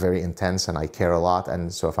because I'm very intense and I care a lot.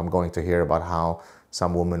 And so if I'm going to hear about how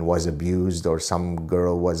some woman was abused or some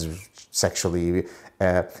girl was sexually,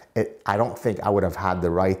 I don't think I would have had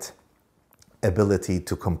the right ability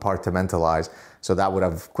to compartmentalize. So that would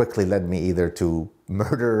have quickly led me either to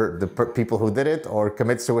murder the people who did it or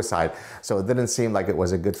commit suicide. So it didn't seem like it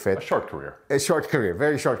was a good fit. A short career. A short career,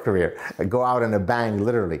 very short career. Go out in a bang,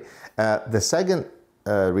 literally. The second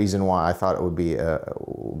reason why I thought it would be a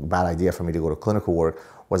bad idea for me to go to clinical work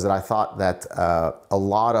was that I thought that a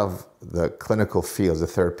lot of the clinical fields, the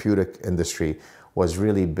therapeutic industry, was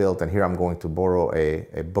really built, and here I'm going to borrow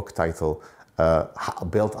a book title,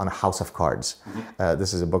 built on a house of cards. Mm-hmm.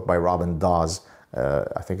 This is a book by Robin Dawes,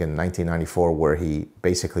 I think in 1994, where he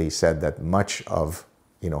basically said that much of,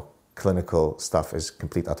 clinical stuff is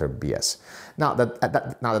complete utter BS. Now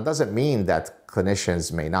that doesn't mean that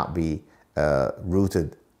clinicians may not be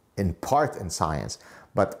rooted in part in science,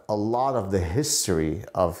 but a lot of the history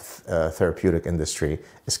of therapeutic industry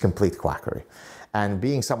is complete quackery. And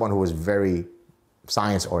being someone who was very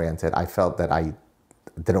science oriented, I felt that I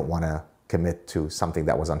didn't want to commit to something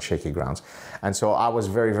that was on shaky grounds. And so I was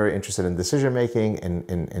very, very interested in decision making,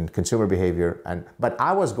 in consumer behavior. But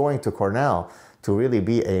I was going to Cornell to really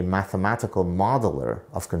be a mathematical modeler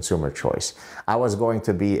of consumer choice. I was going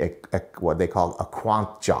to be what they call a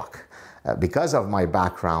quant jock. Because of my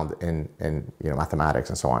background in mathematics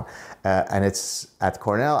and so on. And it's at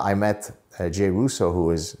Cornell I met Jay Russo,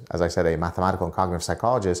 who is, as I said, a mathematical and cognitive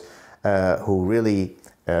psychologist, who really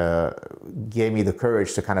gave me the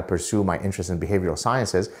courage to kind of pursue my interest in behavioral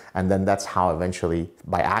sciences. And then that's how eventually,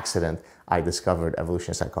 by accident, I discovered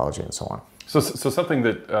evolutionary psychology and so on. So something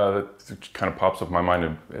that kind of pops up in my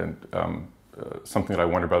mind and something that I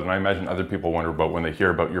wonder about, and I imagine other people wonder about when they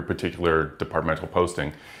hear about your particular departmental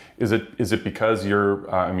posting, is it because you're,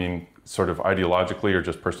 sort of ideologically or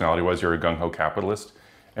just personality-wise, you're a gung-ho capitalist,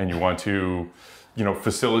 and you want to,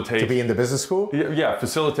 facilitate... To be in the business school? Yeah,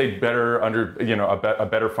 facilitate better a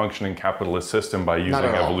better functioning capitalist system by using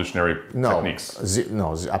evolutionary techniques.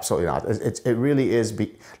 No, absolutely not. It really is.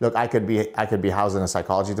 Look, I could be housed in a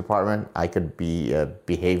psychology department. I could be a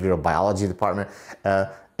behavioral biology department.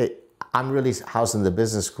 I'm really housed in the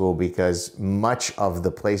business school because much of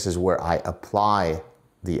the places where I apply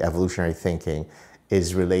the evolutionary thinking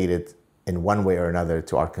is related in one way or another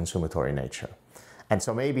to our consumatory nature. And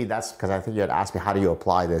so maybe that's because I think you had asked me, how do you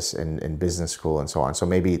apply this in business school and so on? So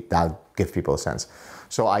maybe that'll give people a sense.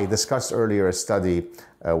 So I discussed earlier a study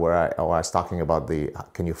where I was talking about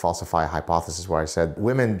can you falsify a hypothesis, where I said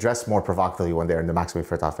women dress more provocatively when they're in the maximally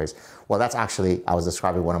fertile phase. Well, that's actually, I was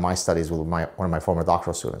describing one of my studies with one of my former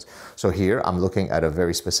doctoral students. So here I'm looking at a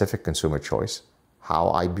very specific consumer choice,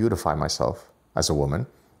 how I beautify myself as a woman,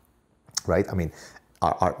 right?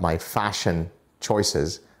 My fashion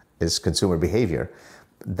choices is consumer behavior.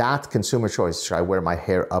 That consumer choice, should I wear my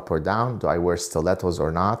hair up or down? Do I wear stilettos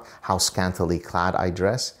or not? How scantily clad I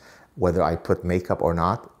dress? Whether I put makeup or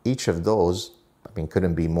not? Each of those,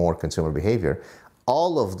 couldn't be more consumer behavior.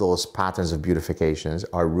 All of those patterns of beautifications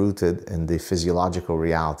are rooted in the physiological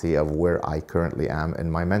reality of where I currently am in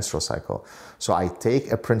my menstrual cycle. So I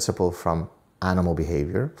take a principle from animal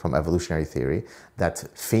behavior, from evolutionary theory, that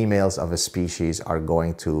females of a species are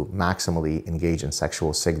going to maximally engage in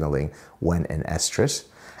sexual signaling when in estrus.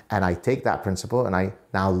 And I take that principle and I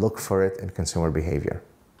now look for it in consumer behavior.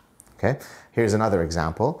 Okay? Here's another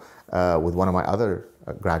example. With one of my other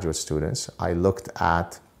graduate students, I looked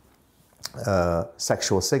at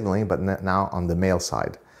sexual signaling, but now on the male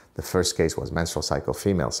side. The first case was menstrual cycle,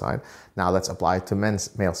 female side. Now let's apply it to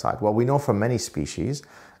male side. Well, we know from many species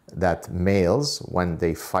that males, when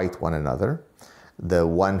they fight one another, the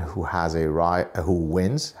one who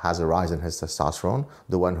wins has a rise in his testosterone.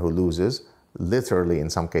 The one who loses, literally in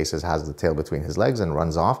some cases, has the tail between his legs and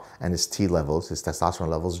runs off, and his testosterone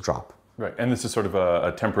levels drop. Right, and this is sort of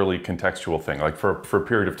a temporally contextual thing. Like for a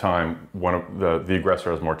period of time, one of the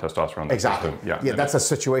aggressor has more testosterone than exactly. Yeah, that's a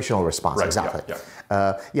situational response. Right. Exactly.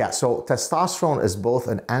 Yeah. So testosterone is both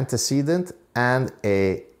an antecedent and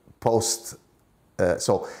a post.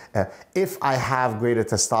 If I have greater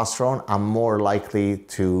testosterone, I'm more likely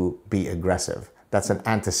to be aggressive. That's an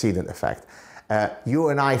antecedent effect. You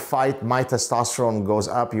and I fight, my testosterone goes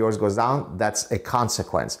up, yours goes down. That's a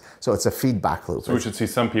consequence. So it's a feedback loop. So we should see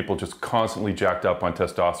some people just constantly jacked up on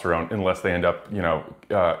testosterone unless they end up,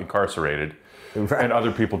 incarcerated. Right. And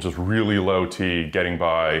other people just really low T, getting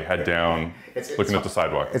by, head down, looking at the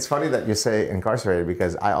sidewalk. It's funny that you say incarcerated,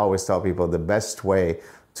 because I always tell people the best way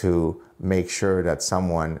to make sure that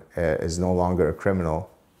someone is no longer a criminal,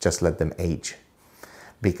 just let them age.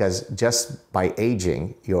 Because just by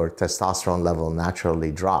aging, your testosterone level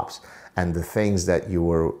naturally drops. And the things that you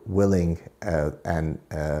were willing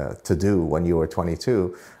to do when you were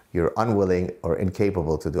 22, you're unwilling or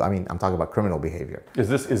incapable to do. I mean, I'm talking about criminal behavior.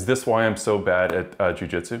 Is this why I'm so bad at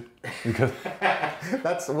jiu-jitsu? Because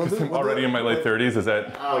I'm already in my late 30s. Is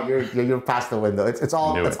that? Oh, you're past the window. It's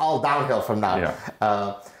all downhill from now.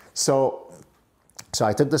 Yeah. So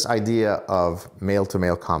I took this idea of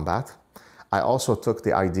male-to-male combat. I also took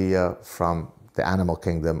the idea from the animal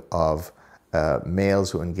kingdom of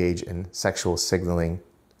males who engage in sexual signaling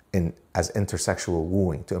as intersexual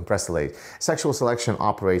wooing to impress the lady. Sexual selection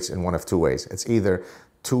operates in one of two ways. It's either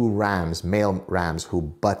two rams, male rams, who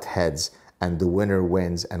butt heads, and the winner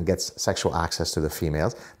wins and gets sexual access to the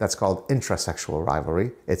females. That's called intrasexual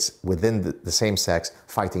rivalry. It's within the same sex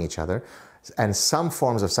fighting each other. And some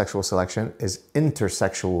forms of sexual selection is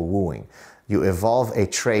intersexual wooing. You evolve a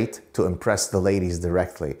trait to impress the ladies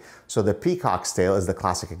directly. So the peacock's tail is the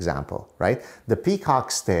classic example, right? The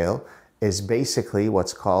peacock's tail is basically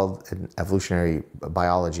what's called in evolutionary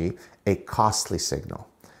biology a costly signal,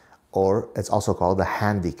 or it's also called a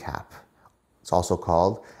handicap. It's also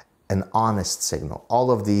called an honest signal.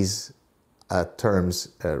 All of these terms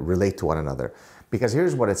relate to one another, because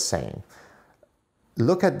here's what it's saying.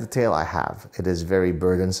 Look at the tail I have. It is very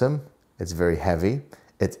burdensome. It's very heavy.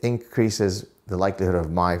 It increases the likelihood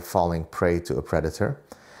of my falling prey to a predator.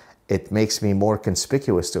 It makes me more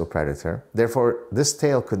conspicuous to a predator. Therefore, this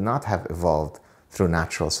tail could not have evolved through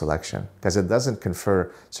natural selection, because it doesn't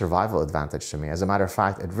confer survival advantage to me. As a matter of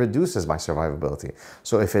fact, it reduces my survivability.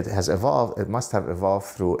 So if it has evolved, it must have evolved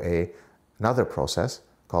through another process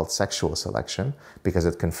called sexual selection, because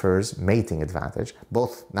it confers mating advantage.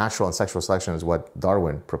 Both natural and sexual selection is what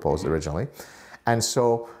Darwin proposed originally. And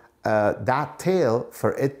so that tail,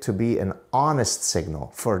 for it to be an honest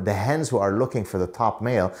signal, for the hens who are looking for the top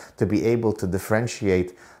male to be able to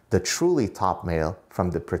differentiate the truly top male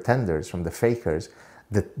from the pretenders, from the fakers,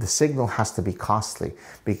 the signal has to be costly,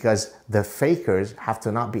 because the fakers have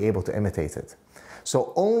to not be able to imitate it.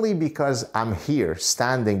 So only because I'm here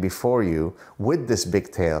standing before you with this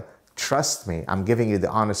big tail, trust me, I'm giving you the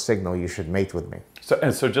honest signal you should mate with me.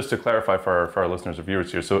 So just to clarify for our listeners or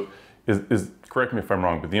viewers here, so is correct me if I'm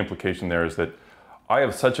wrong, but the implication there is that I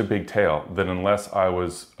have such a big tail that unless I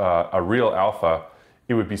was a real alpha,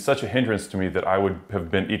 it would be such a hindrance to me that I would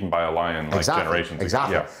have been eaten by a lion like generations ago.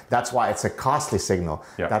 Exactly. Yeah. That's why it's a costly signal.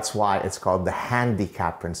 Yeah. That's why it's called the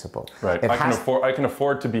handicap principle. Right. I can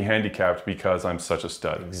afford to be handicapped because I'm such a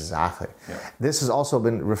stud. Exactly. Yeah. This has also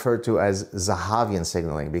been referred to as Zahavian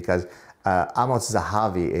signaling, because Amos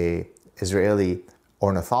Zahavi, a Israeli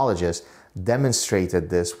ornithologist, demonstrated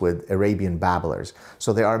this with Arabian babblers.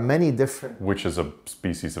 So there are many different... Which is a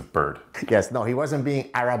species of bird. Yes, no, he wasn't being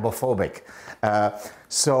Arabophobic.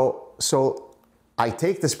 So I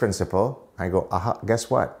take this principle, I go, aha, guess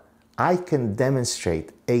what? I can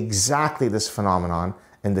demonstrate exactly this phenomenon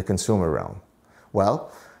in the consumer realm.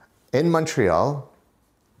 Well, in Montreal,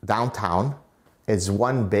 downtown, it's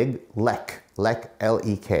one big lek,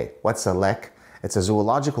 L-E-K. What's a lek? It's a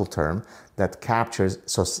zoological term that captures,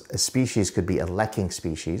 so a species could be a lekking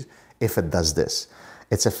species if it does this.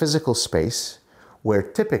 It's a physical space where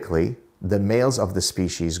typically the males of the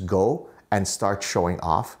species go and start showing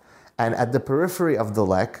off. And at the periphery of the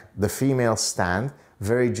lek, the females stand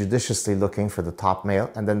very judiciously looking for the top male,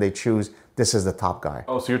 and then they choose, this is the top guy.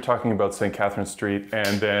 Oh, so you're talking about St. Catherine Street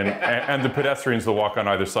and then and the pedestrians that walk on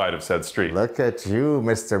either side of said street. Look at you,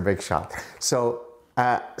 Mr. Big Shot. So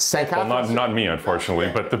St. Catherine... Well, not me, unfortunately,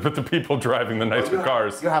 but the people driving the nicer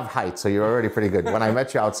cars. You have height, so you're already pretty good. When I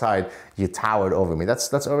met you outside, you towered over me.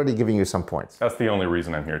 That's already giving you some points. That's the only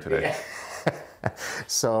reason I'm here today.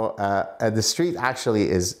 So the street actually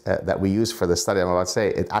is that we use for the study I'm about to say,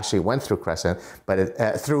 it actually went through Crescent,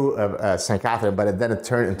 but through St. Catherine, but then it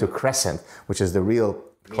turned into Crescent, which is the real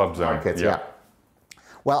club zone. Market. Yeah.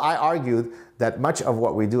 Well, I argued that much of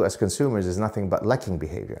what we do as consumers is nothing but lekking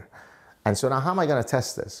behavior. And so now how am I going to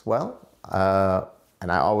test this? Well,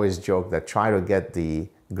 and I always joke that try to get the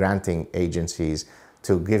granting agencies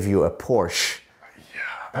to give you a Porsche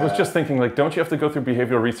I was just thinking, like, don't you have to go through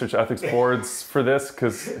behavioral research ethics boards for this?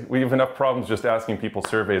 Because we have enough problems just asking people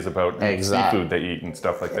surveys about seafood they eat and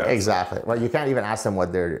stuff like that. Exactly. Well, you can't even ask them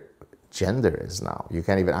what their gender is now. You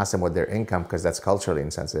can't even ask them what their income, because that's culturally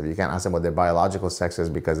insensitive. You can't ask them what their biological sex is,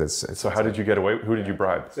 because it's so how did you get away? Who did you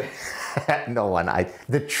bribe? No one.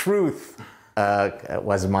 The truth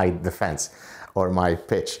was my defense or my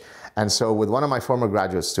pitch. And so with one of my former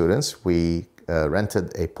graduate students, we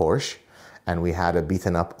rented a Porsche, and we had a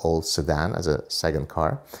beaten up old sedan as a second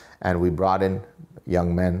car. And we brought in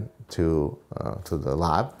young men to the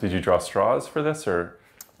lab. Did you draw straws for this, or?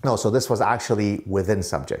 No, so this was actually within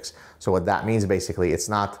subjects. So what that means, basically, it's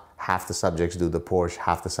not half the subjects do the Porsche,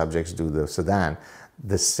 half the subjects do the sedan.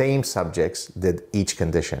 The same subjects did each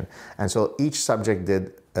condition. And so each subject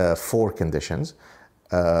did 4 conditions.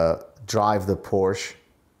 Drive the Porsche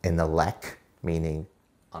in the Lek, meaning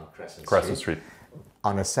on Crescent Street.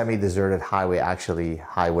 On a semi-deserted highway, actually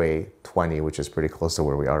Highway 20, which is pretty close to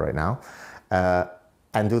where we are right now.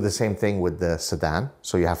 And do the same thing with the sedan.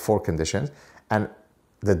 So you have 4 conditions. And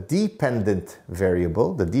the dependent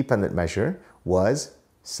variable, the dependent measure, was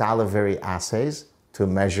salivary assays to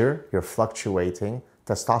measure your fluctuating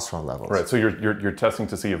testosterone levels. Right. So you're testing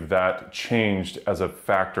to see if that changed as a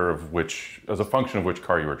factor of as a function of which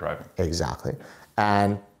car you were driving. Exactly.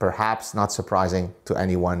 And perhaps not surprising to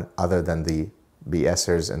anyone other than the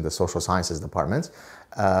BSers in the social sciences departments,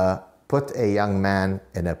 put a young man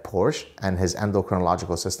in a Porsche and his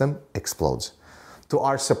endocrinological system explodes. To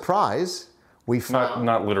our surprise, we found...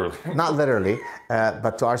 Not literally. Not literally,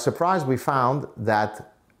 but to our surprise, we found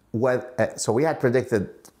that so we had predicted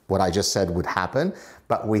what I just said would happen,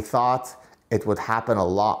 but we thought it would happen a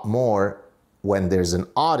lot more when there's an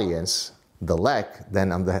audience, the Lek,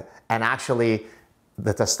 than on the... And actually,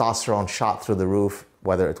 the testosterone shot through the roof,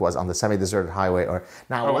 whether it was on the semi-deserted highway or...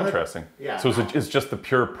 Now, oh, interesting. Yeah. So it's just the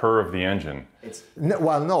pure purr of the engine. It's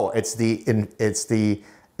the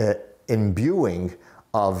imbuing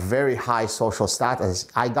of very high social status.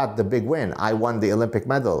 I got the big win. I won the Olympic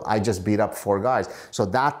medal. I just beat up 4 guys. So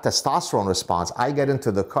that testosterone response, I get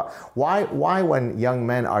into the car. Why when young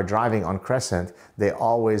men are driving on Crescent, they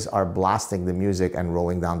always are blasting the music and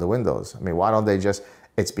rolling down the windows? I mean, why don't they just...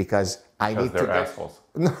 It's because I need to... assholes.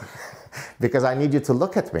 Because I need you to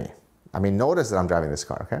look at me. I mean, notice that I'm driving this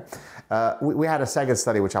car, okay? We had a second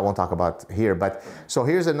study, which I won't talk about here, but so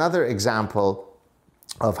here's another example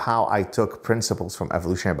of how I took principles from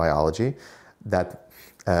evolutionary biology that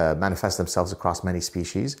manifest themselves across many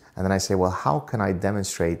species, and then I say, well, how can I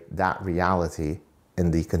demonstrate that reality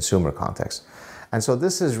in the consumer context? And so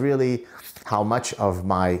this is really how much of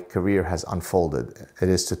my career has unfolded. It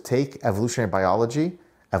is to take evolutionary biology,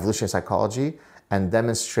 evolutionary psychology, and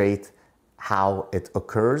demonstrate how it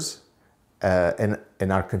occurs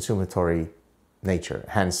in our consumatory nature.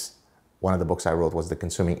 Hence, one of the books I wrote was The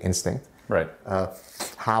Consuming Instinct. Right.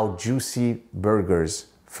 How juicy burgers,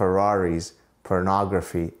 Ferraris,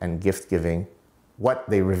 pornography, and gift-giving, what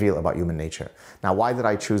they reveal about human nature. Now, why did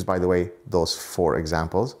I choose, by the way, those 4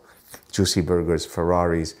 examples? Juicy burgers,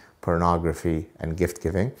 Ferraris, pornography, and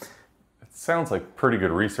gift-giving. It sounds like pretty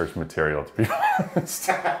good research material, to be honest.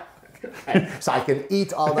 So I can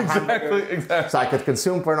eat all the hamburgers. Exactly. So I could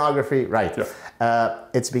consume pornography. Right. Yeah.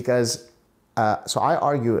 It's because, so I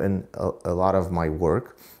argue in a lot of my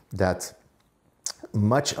work that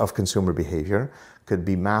much of consumer behavior could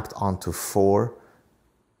be mapped onto 4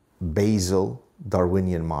 basal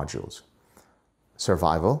Darwinian modules: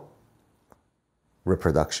 survival,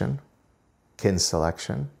 reproduction, kin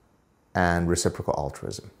selection, and reciprocal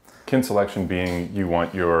altruism. Kin selection being you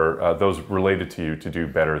want your those related to you to do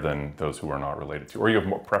better than those who are not related to, or you have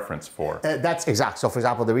more preference for. That's exact. So for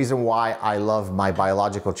example, the reason why I love my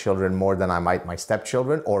biological children more than I might my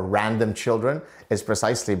stepchildren or random children is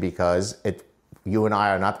precisely because you and I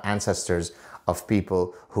are not ancestors of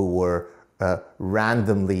people who were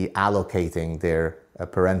randomly allocating their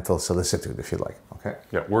parental solicitude, if you like. Okay.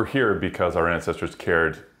 Yeah, we're here because our ancestors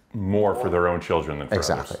cared more for their own children than for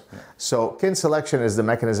exactly. others. Yeah. So kin selection is the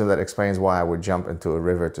mechanism that explains why I would jump into a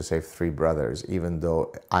river to save 3 brothers, even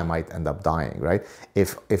though I might end up dying, right?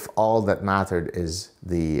 If all that mattered is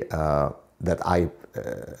that I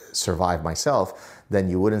survive myself, then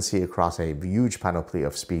you wouldn't see across a huge panoply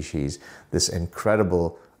of species this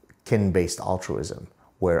incredible kin-based altruism,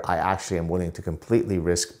 where I actually am willing to completely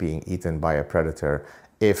risk being eaten by a predator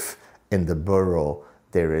if in the burrow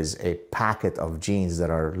there is a packet of genes that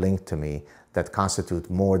are linked to me that constitute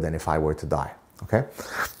more than if I were to die, okay?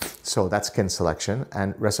 So that's kin selection.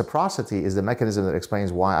 And reciprocity is the mechanism that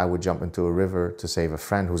explains why I would jump into a river to save a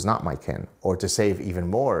friend who's not my kin, or to save even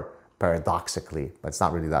more paradoxically, but it's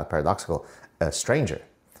not really that paradoxical, a stranger.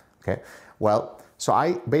 Okay. Well, so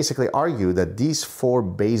I basically argue that these four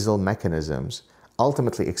basal mechanisms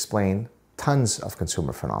ultimately explain tons of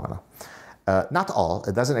consumer phenomena. Not all.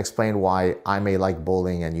 It doesn't explain why I may like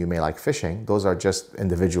bowling and you may like fishing. Those are just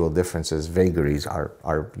individual differences, vagaries.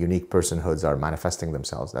 Our unique personhoods are manifesting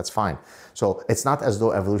themselves. That's fine. So it's not as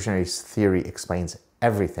though evolutionary theory explains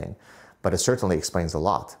everything, but it certainly explains a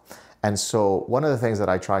lot. And so one of the things that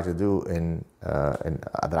I try to do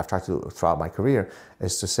that I've tried to do throughout my career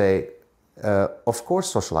is to say, of course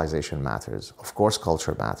socialization matters, of course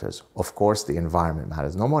culture matters, of course the environment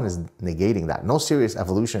matters. No one is negating that. No serious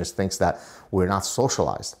evolutionist thinks that we're not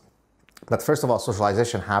socialized. But first of all,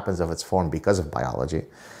 socialization happens of its form because of biology.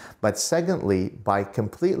 But secondly, by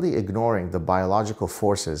completely ignoring the biological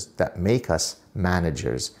forces that make us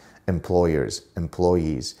managers, employers,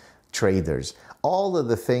 employees, traders, all of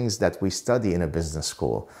the things that we study in a business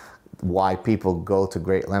school, why people go to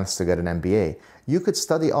great lengths to get an MBA. You could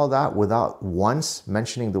study all that without once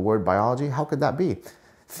mentioning the word biology. How could that be?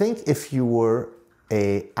 Think if you were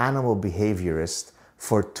an animal behaviorist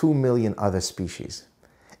for 2 million other species.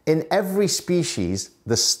 In every species,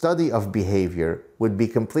 the study of behavior would be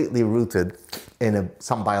completely rooted in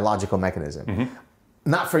some biological mechanism. Mm-hmm.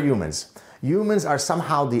 Not for humans. Humans are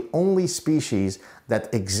somehow the only species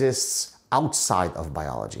that exists outside of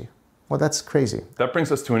biology. Well, that's crazy. That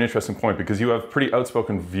brings us to an interesting point, because you have pretty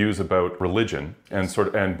outspoken views about religion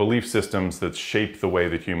and belief systems that shape the way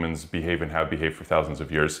that humans behave and have behaved for thousands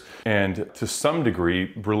of years. And to some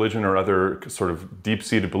degree, religion or other sort of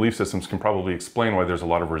deep-seated belief systems can probably explain why there's a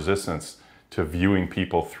lot of resistance to viewing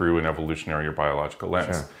people through an evolutionary or biological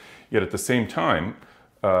lens. Sure. Yet at the same time,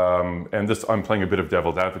 and this, I'm playing a bit of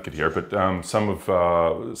devil's advocate here, but some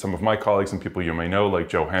of my colleagues and people you may know, like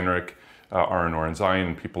Joe Henrich, Aaron Orenzion,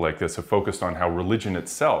 and people like this, have focused on how religion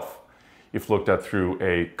itself, if looked at through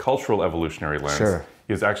a cultural evolutionary lens, sure,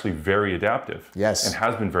 is actually very adaptive. Yes. And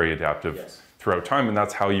has been very adaptive, yes, throughout time. And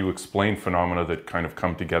that's how you explain phenomena that kind of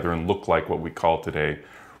come together and look like what we call today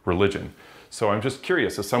religion. So I'm just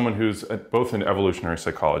curious, as someone who's both an evolutionary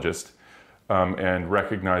psychologist and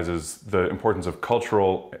recognizes the importance of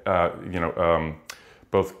cultural,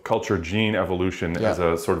 both culture gene evolution, yeah, as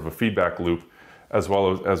a sort of a feedback loop, as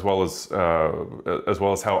well as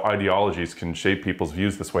how ideologies can shape people's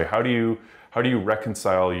views this way. How do you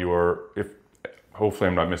reconcile your, if hopefully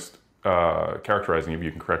I'm not characterizing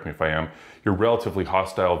you can correct me if I am, your relatively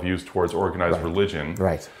hostile views towards organized, right, religion,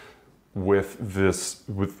 right, with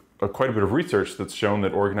quite a bit of research that's shown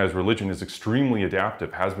that organized religion is extremely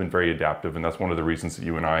adaptive, has been very adaptive, and that's one of the reasons that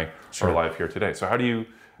you and I, sure, are alive here today. So how do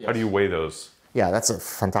you weigh those? Yeah, that's a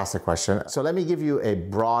fantastic question. So let me give you a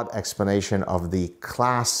broad explanation of the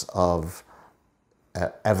class of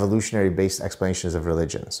evolutionary-based explanations of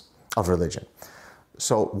religion.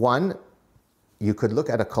 So one, you could look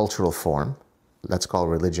at a cultural form, let's call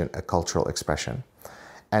religion a cultural expression,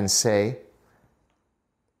 and say,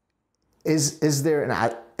 is there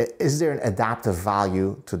an adaptive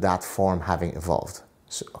value to that form having evolved?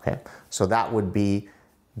 So that would be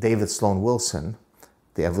David Sloan Wilson,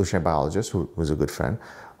 the evolutionary biologist, who was a good friend,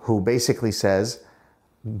 who basically says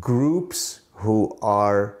groups who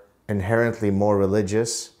are inherently more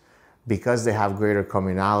religious, because they have greater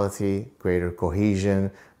communality, greater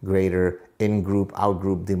cohesion, greater in-group,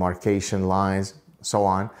 out-group demarcation lines, so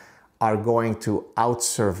on, are going to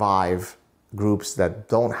out-survive groups that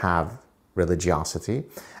don't have religiosity.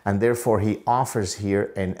 And therefore, he offers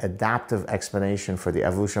here an adaptive explanation for the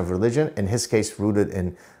evolution of religion, in his case rooted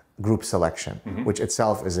in group selection, mm-hmm, which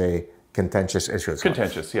itself is a contentious issue.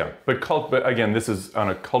 Contentious, yeah. But again, this is on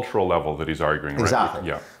a cultural level that he's arguing, right? Exactly.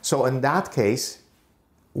 Yeah. So in that case,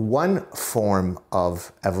 one form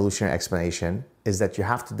of evolutionary explanation is that you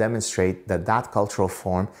have to demonstrate that that cultural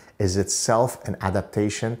form is itself an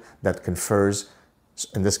adaptation that confers,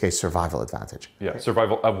 in this case, survival advantage. Yeah,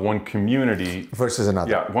 survival of one community versus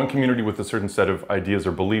another. Yeah, one community with a certain set of ideas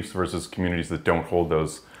or beliefs versus communities that don't hold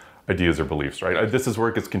those ideas or beliefs, right? This is where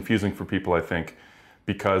it gets confusing for people, I think,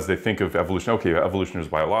 because they think of evolution, okay, evolution is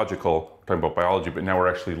biological, we're talking about biology, but now we're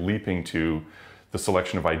actually leaping to the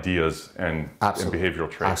selection of ideas and behavioral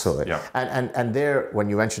traits. Absolutely. Yeah. And there, when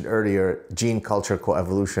you mentioned earlier, gene culture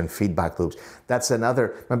coevolution feedback loops, that's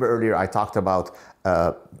another, remember earlier I talked about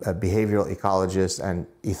behavioral ecologists and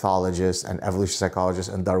ethologists and evolution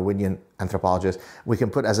psychologists and Darwinian anthropologists. We can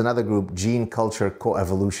put as another group gene culture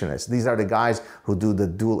coevolutionists. These are the guys who do the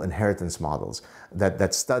dual inheritance models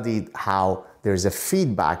that studied how there's a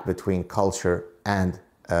feedback between culture and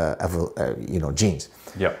genes.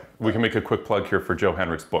 Yeah, we can make a quick plug here for Joe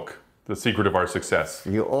Henrich's book. The secret of our success.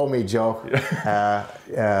 You owe me, Joe.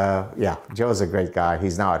 Yeah, Joe's a great guy.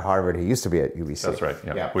 He's now at Harvard. He used to be at UBC. That's right.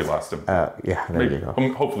 Yeah. We lost him. Yeah, there you go.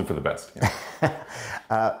 Hopefully for the best.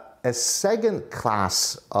 Yeah. A second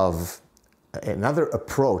class of another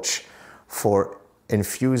approach for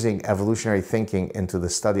infusing evolutionary thinking into the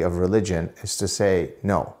study of religion is to say,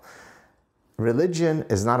 no, religion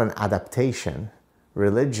is not an adaptation.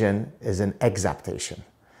 Religion is an exaptation.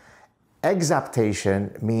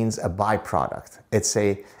 Exaptation means a byproduct. It's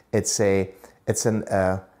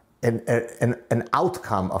an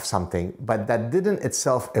outcome of something, but that didn't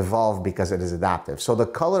itself evolve because it is adaptive. So the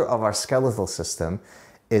color of our skeletal system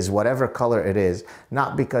is whatever color it is,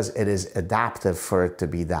 not because it is adaptive for it to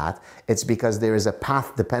be that. It's because there is a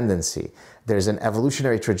path dependency. There's an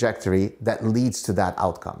evolutionary trajectory that leads to that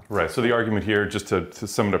outcome. Right. So the argument here, just to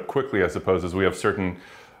sum it up quickly, I suppose, is we have certain,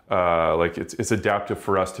 like it's adaptive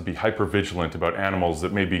for us to be hyper-vigilant about animals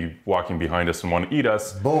that may be walking behind us and want to eat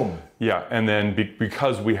us. Boom. Yeah, and then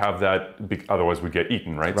because we have that, otherwise we get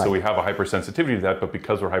eaten, right? So we have a hypersensitivity to that, but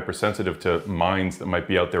because we're hypersensitive to minds that might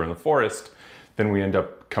be out there in the forest, then we end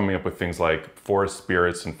up coming up with things like forest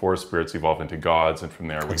spirits, and forest spirits evolve into gods, and from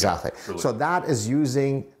there we exactly. So that is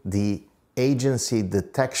using the agency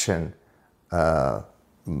detection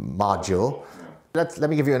module. Let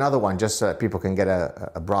me give you another one, just so that people can get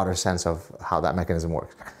a broader sense of how that mechanism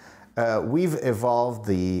works. We've evolved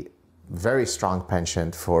the very strong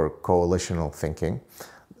penchant for coalitional thinking.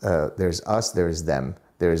 There's us, there's them.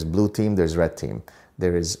 There's blue team, there's red team.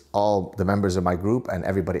 There is all the members of my group, and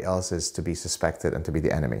everybody else is to be suspected and to be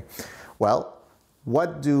the enemy. Well,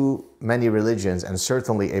 what do many religions, and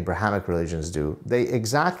certainly Abrahamic religions, do? They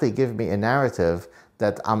exactly give me a narrative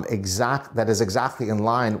that is exactly in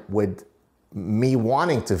line with me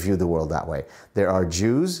wanting to view the world that way. There are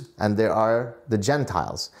Jews and there are the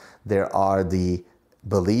Gentiles. There are the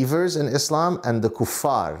believers in Islam and the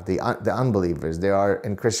kuffar, the unbelievers. There are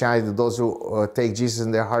in Christianity those who take Jesus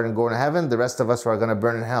in their heart and go into heaven. The rest of us are going to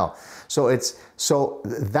burn in hell. So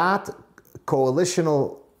that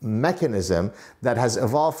coalitional mechanism that has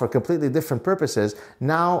evolved for completely different purposes.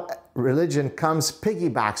 Now religion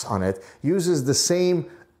piggybacks on it, uses the same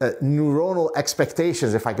neuronal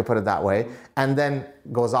expectations, if I could put it that way, and then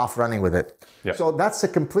goes off running with it. Yeah. So that's a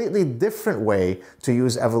completely different way to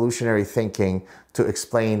use evolutionary thinking to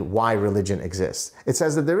explain why religion exists. It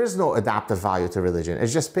says that there is no adaptive value to religion.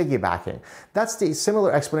 It's just piggybacking. That's the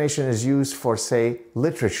similar explanation is used for, say,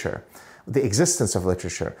 literature, the existence of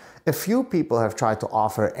literature. A few people have tried to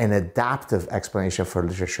offer an adaptive explanation for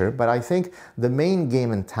literature, but I think the main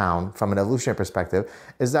game in town from an evolutionary perspective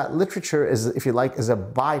is that literature is, if you like, is a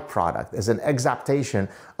byproduct, is an exaptation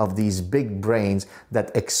of these big brains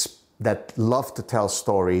that love to tell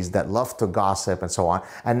stories, that love to gossip and so on.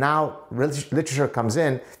 And now literature comes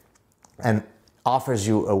in and offers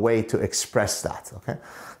you a way to express that, okay?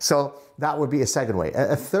 So that would be a second way.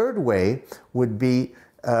 A third way would be,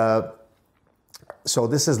 so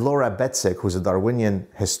this is Laura Betzik, who's a Darwinian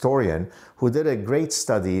historian, who did a great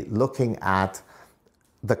study looking at,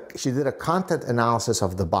 she did a content analysis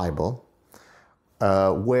of the Bible,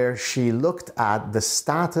 where she looked at the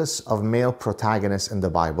status of male protagonists in the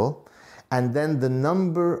Bible, and then the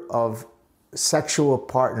number of sexual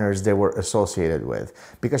partners they were associated with,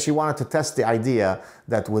 because she wanted to test the idea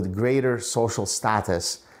that with greater social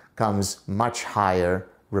status comes much higher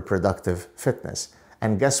reproductive fitness.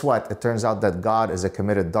 And guess what? It turns out that God is a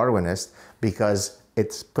committed Darwinist because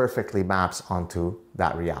it perfectly maps onto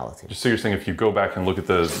that reality. So you're saying if you go back and look at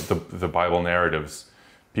the Bible narratives,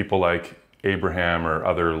 people like Abraham or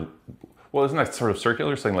other, well, isn't that sort of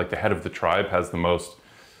circular, saying like the head of the tribe has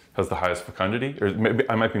the highest fecundity? Or maybe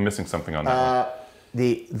I might be missing something on that one.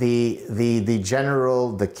 The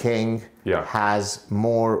general, the king, has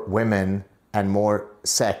more women and more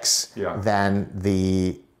sex than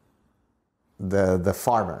the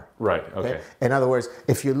farmer. Right, okay. In other words,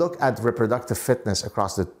 if you look at reproductive fitness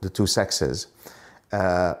across the two sexes,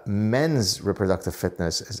 men's reproductive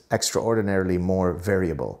fitness is extraordinarily more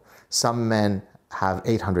variable. Some men have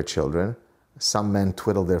 800 children. Some men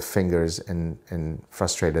twiddle their fingers in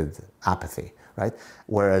frustrated apathy, right?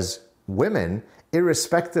 Whereas women,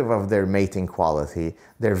 irrespective of their mating quality,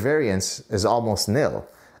 their variance is almost nil.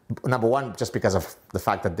 Number one, just because of the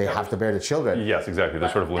fact that they have to bear the children. Yes, exactly.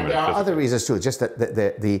 They're sort of limited. There are other reasons too. Just that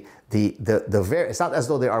it's not as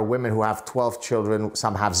though there are women who have 12 children,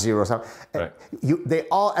 some have 0. Some right. They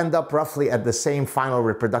all end up roughly at the same final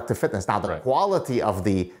reproductive fitness. Now, the quality of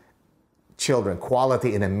the children,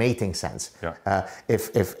 quality in a mating sense. Yeah.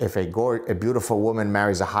 If a beautiful woman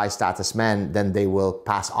marries a high status man, then they will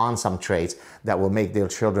pass on some traits that will make their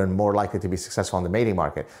children more likely to be successful in the mating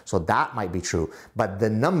market. So that might be true. But the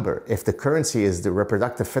number, if the currency is the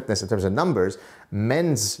reproductive fitness in terms of numbers,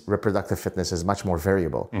 men's reproductive fitness is much more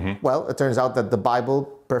variable. Well, it turns out that the Bible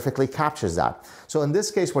perfectly captures that. So in this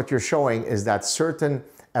case, what you're showing is that certain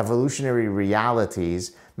evolutionary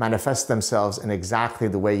realities manifest themselves in exactly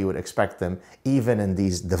the way you would expect them, even in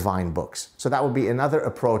these divine books. So that would be another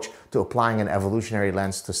approach to applying an evolutionary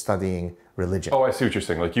lens to studying religion. Oh, I see what you're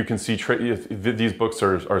saying. Like you can see these books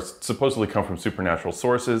are supposedly come from supernatural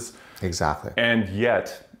sources. Exactly. And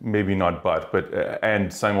yet, maybe not but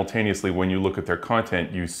and simultaneously, when you look at their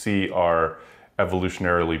content, you see our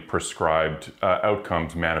evolutionarily prescribed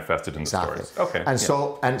outcomes manifested in the stories. Okay. And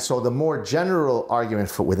so the more general argument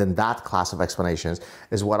for within that class of explanations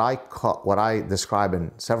is what I describe in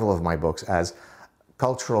several of my books as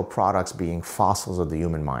cultural products being fossils of the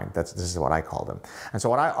human mind. This is what I call them. And so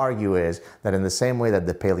what I argue is that in the same way that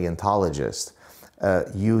the paleontologist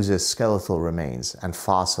uses skeletal remains and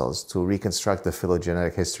fossils to reconstruct the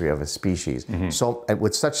phylogenetic history of a species, so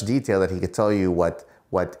with such detail that he could tell you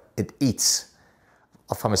what it eats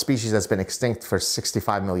from a species that's been extinct for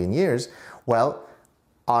 65 million years, well,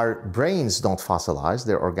 our brains don't fossilize,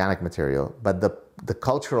 they're organic material, but the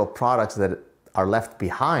cultural products that are left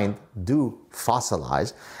behind do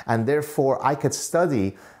fossilize, and therefore I could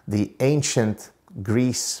study the ancient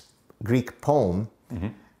Greek poem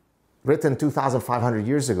written 2,500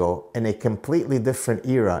 years ago in a completely different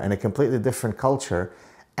era, in a completely different culture,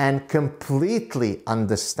 and completely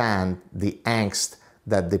understand the angst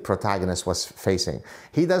that the protagonist was facing.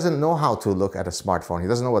 He doesn't know how to look at a smartphone. He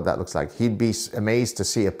doesn't know what that looks like. He'd be amazed to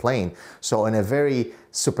see a plane. So in a very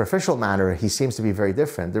superficial manner, he seems to be very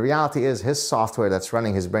different. The reality is his software that's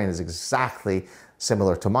running his brain is exactly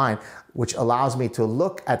similar to mine, which allows me to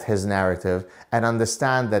look at his narrative and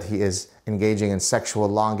understand that he is engaging in sexual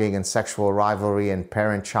longing and sexual rivalry and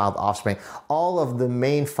parent-child offspring. All of the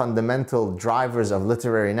main fundamental drivers of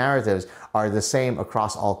literary narratives are the same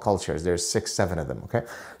across all cultures. There's 6, 7 of them, okay?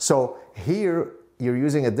 So here, you're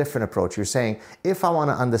using a different approach. You're saying, if I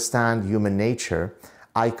want to understand human nature,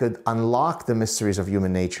 I could unlock the mysteries of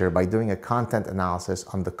human nature by doing a content analysis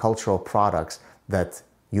on the cultural products that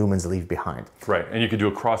humans leave behind. Right, and you could do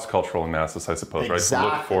a cross-cultural analysis, I suppose, Exactly.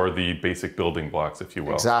 right? To look for the basic building blocks, if you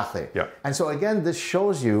will. Exactly. Yeah. And so again, this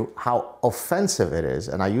shows you how offensive it is,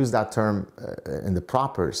 and I use that term in the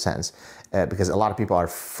proper sense because a lot of people are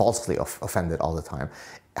falsely offended all the time.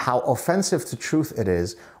 How offensive to truth it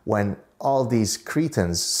is when all these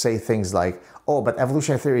cretins say things like, oh, but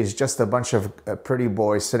evolutionary theory is just a bunch of pretty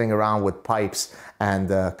boys sitting around with pipes and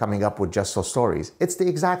coming up with just so stories. It's the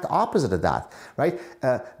exact opposite of that, right?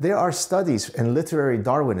 There are studies in literary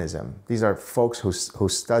Darwinism. These are folks who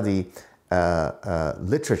study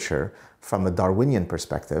literature from a Darwinian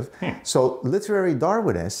perspective. So literary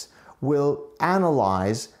Darwinists will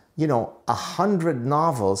analyze 100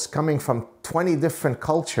 novels coming from 20 different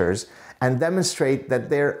cultures and demonstrate that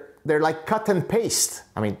they're like cut and paste.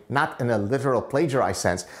 I mean, not in a literal plagiarized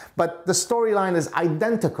sense, but the storyline is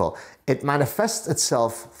identical. It manifests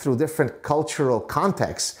itself through different cultural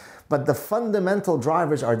contexts, but the fundamental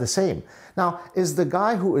drivers are the same. Now, is the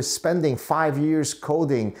guy who is spending 5 years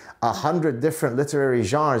coding 100 different literary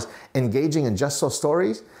genres engaging in just so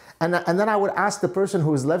stories? And then I would ask the person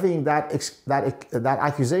who is levying that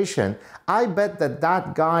accusation, I bet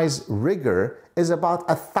that guy's rigor is about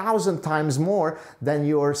 1,000 times more than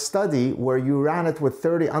your study where you ran it with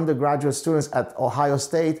 30 undergraduate students at Ohio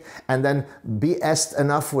State and then BS'd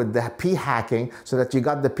enough with the p-hacking so that you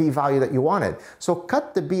got the p-value that you wanted. So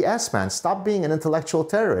cut the BS, man. Stop being an intellectual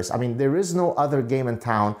terrorist. I mean, there is no other game in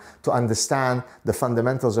town to understand the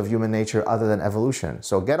fundamentals of human nature other than evolution.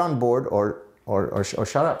 So get on board or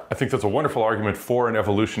shut up. I think that's a wonderful argument for an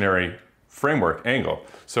evolutionary framework angle.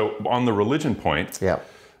 So on the religion point, yeah.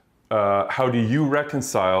 How do you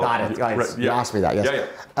reconcile... Got it. You asked me that, yes.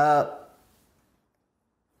 Yeah.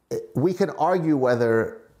 We can argue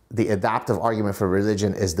whether the adaptive argument for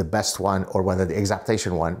religion is the best one or whether the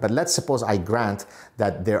exaptation one, but let's suppose I grant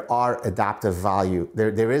that there are adaptive value.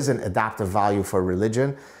 There is an adaptive value for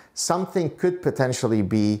religion. Something could potentially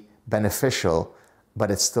be beneficial, but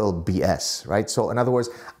it's still BS, right? So in other words,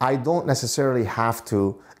 I don't necessarily have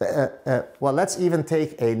to... well, let's even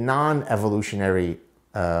take a non-evolutionary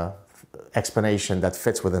explanation that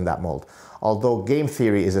fits within that mold. Although game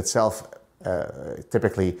theory is itself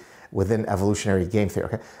typically within evolutionary game theory.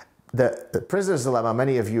 Okay? The prisoner's dilemma,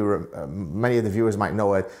 many of the viewers might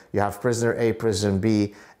know it. You have prisoner A, prisoner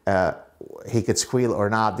B. he could squeal or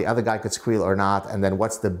not, the other guy could squeal or not, and then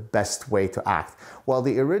what's the best way to act? Well,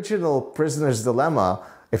 the original prisoner's dilemma,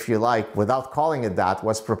 if you like, without calling it that,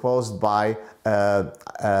 was proposed by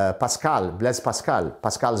Pascal, Blaise Pascal,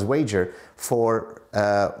 Pascal's wager for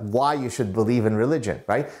why you should believe in religion,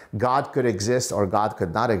 right? God could exist or God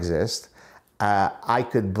could not exist. I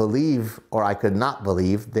could believe or I could not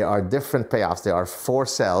believe. There are different payoffs. There are 4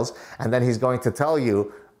 cells, and then he's going to tell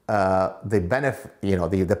you the benefit,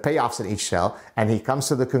 the payoffs in each cell, and he comes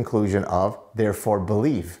to the conclusion of therefore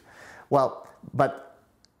believe. Well,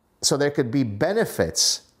 so there could be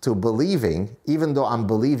benefits to believing, even though I'm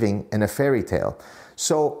believing in a fairy tale.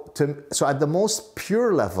 So at the most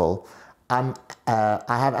pure level, I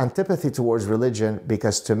have antipathy towards religion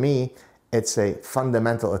because to me, it's a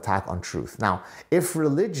fundamental attack on truth. Now, if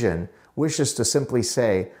religion wishes to simply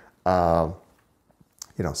say,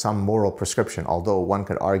 some moral prescription, although one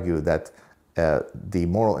could argue that the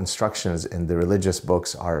moral instructions in the religious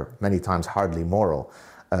books are many times hardly moral.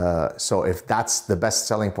 So if that's the best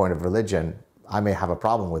selling point of religion, I may have a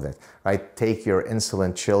problem with it, right? Take your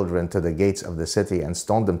insolent children to the gates of the city and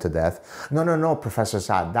stone them to death. No, Professor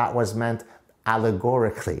Saad, that was meant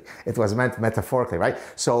allegorically. It was meant metaphorically, right?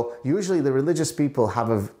 So usually the religious people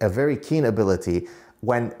have a very keen ability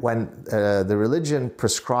when the religion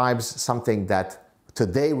prescribes something that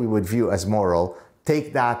today we would view as moral,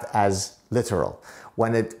 take that as literal.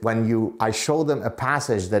 I show them a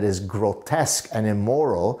passage that is grotesque and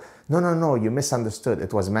immoral, no, you misunderstood.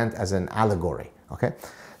 It was meant as an allegory, okay?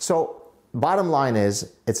 So bottom line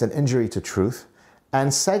is, it's an injury to truth.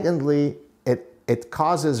 And secondly, it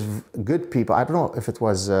causes good people, I don't know if it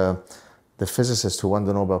was the physicist who won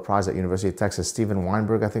the Nobel Prize at University of Texas, Steven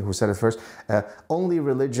Weinberg, I think, who said it first, only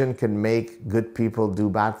religion can make good people do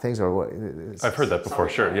bad things, or what? I've heard that before,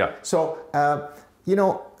 sure, yeah. So,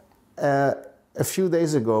 a few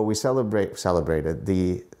days ago, we celebrated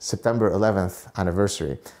the September 11th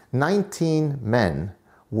anniversary. 19 men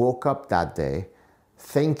woke up that day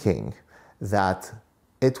thinking that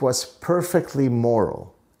it was perfectly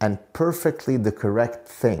moral and perfectly the correct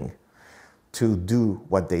thing to do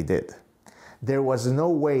what they did. There was no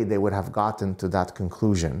way they would have gotten to that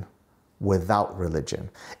conclusion without religion.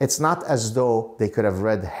 It's not as though they could have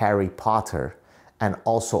read Harry Potter and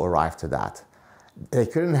also arrived to that. They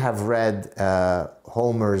couldn't have read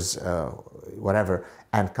Homer's whatever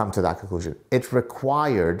and come to that conclusion. It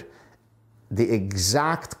required the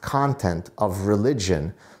exact content of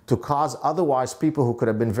religion to cause otherwise people who could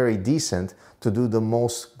have been very decent to do the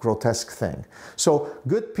most grotesque thing. So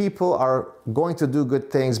good people are going to do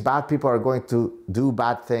good things, bad people are going to do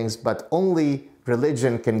bad things, but only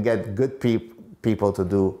religion can get good people to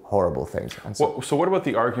do horrible things. And so what about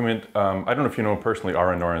the argument, I don't know if you know him personally,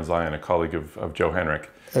 Aaron Noren-Zion, a colleague of Joe Henrich,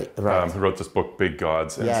 right. Who wrote this book, Big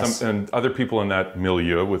Gods, and, yes. and other people in that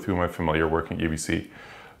milieu with whom I'm familiar working at UBC.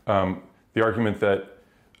 The argument that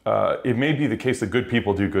it may be the case that good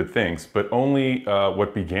people do good things, but only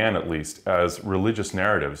what began, at least, as religious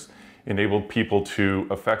narratives enabled people to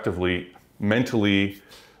effectively, mentally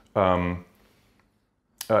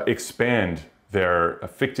expand their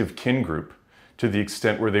fictive kin group to the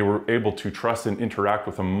extent where they were able to trust and interact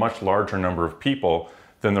with a much larger number of people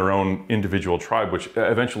than their own individual tribe, which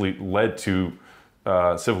eventually led to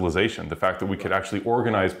civilization. The fact that we could actually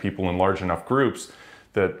organize people in large enough groups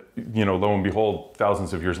that, lo and behold,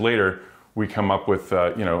 thousands of years later, we come up with,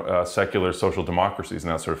 secular social democracies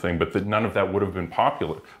and that sort of thing, but that none of that would have been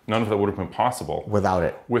popular. None of that would have been possible. Without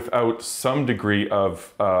it. Without some degree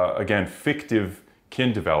of, again, fictive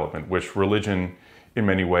kin development, which religion in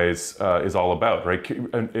many ways is all about, right?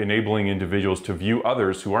 Enabling individuals to view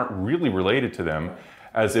others who aren't really related to them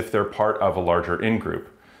as if they're part of a larger in-group.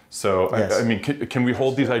 So, yes. Can we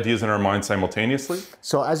hold these ideas in our minds simultaneously?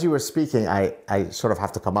 So as you were speaking, I sort of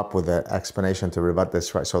have to come up with an explanation to rebut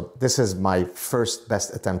this, right? So this is my first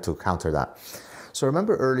best attempt to counter that. So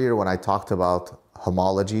remember earlier when I talked about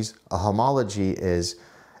homologies? A homology is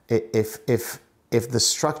if the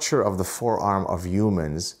structure of the forearm of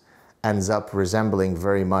humans ends up resembling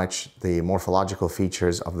very much the morphological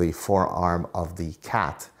features of the forearm of the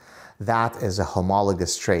cat, that is a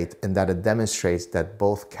homologous trait in that it demonstrates that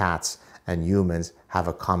both cats and humans have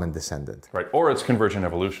a common descendant. Right, or it's convergent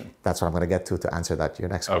evolution. That's what I'm going to get to answer that your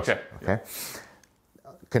next question. Okay.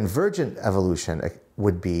 Convergent evolution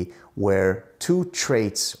would be where two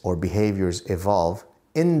traits or behaviors evolve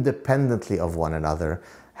independently of one another,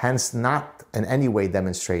 hence not in any way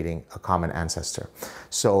demonstrating a common ancestor.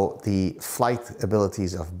 So the flight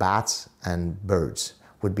abilities of bats and birds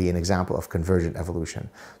would be an example of convergent evolution.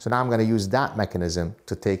 So now I'm going to use that mechanism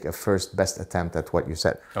to take a first best attempt at what you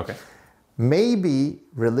said. Okay. Maybe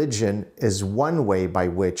religion is one way by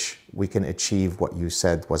which we can achieve what you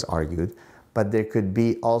said was argued, but there could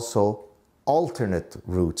be also alternate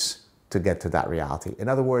routes to get to that reality. In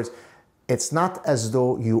other words, it's not as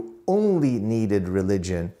though you only needed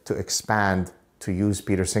religion to expand, to use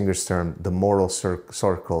Peter Singer's term, the moral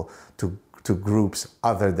circle to groups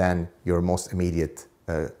other than your most immediate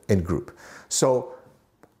in-group. So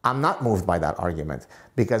I'm not moved by that argument,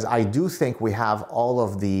 because I do think we have all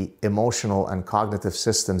of the emotional and cognitive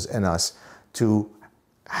systems in us to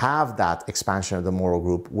have that expansion of the moral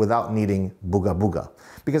group without needing booga booga.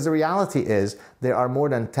 Because the reality is there are more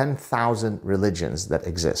than 10,000 religions that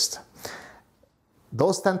exist.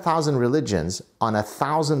 Those 10,000 religions on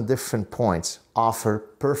 1,000 different points offer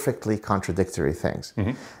perfectly contradictory things.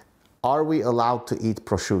 Mm-hmm. Are we allowed to eat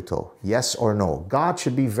prosciutto? Yes or no? God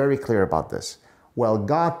should be very clear about this. Well,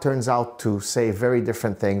 God turns out to say very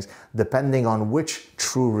different things depending on which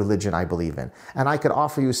true religion I believe in. And I could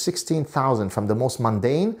offer you 16,000 from the most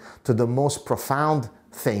mundane to the most profound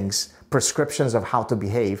things, prescriptions of how to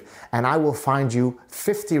behave, and I will find you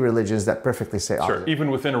 50 religions that perfectly say opposite. Sure,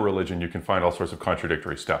 even within a religion you can find all sorts of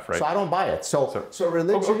contradictory stuff, right? So I don't buy it. So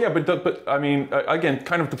religion... Oh yeah, but I mean, again,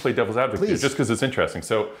 kind of to play devil's advocate, here, just because it's interesting.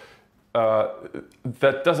 So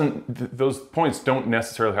that doesn't, those points don't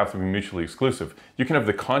necessarily have to be mutually exclusive. You can have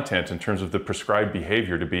the content in terms of the prescribed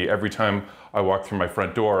behavior to be every time I walk through my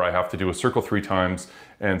front door, I have to do a circle 3 times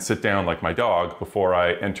and sit down like my dog before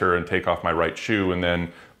I enter and take off my right shoe and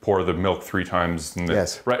then pour the milk 3 times. And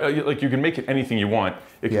yes. Right? Like you can make it anything you want.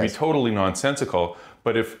 It can yes. be totally nonsensical.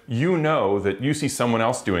 But if you know that you see someone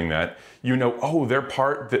else doing that, you know, oh,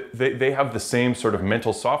 they have the same sort of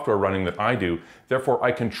mental software running that I do. Therefore,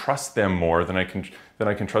 I can trust them more than I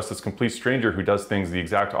can trust this complete stranger who does things the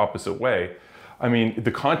exact opposite way. I mean,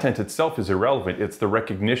 the content itself is irrelevant. It's the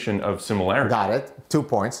recognition of similarity. Got it. 2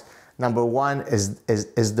 points. Number one is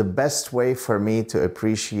the best way for me to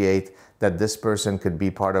appreciate that this person could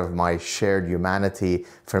be part of my shared humanity,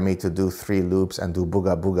 for me to do 3 loops and do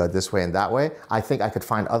booga booga this way and that way. I think I could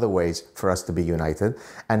find other ways for us to be united.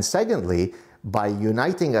 And secondly, by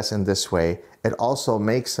uniting us in this way, it also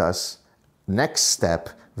makes us, next step,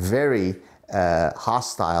 very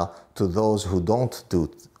hostile to those who don't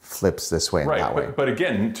do flips this way and that way. But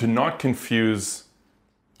again, to not confuse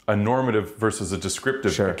a normative versus a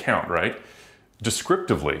descriptive sure. account, right?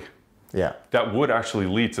 Descriptively, yeah, that would actually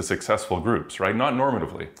lead to successful groups, right? Not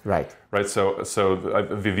normatively. Right. Right. So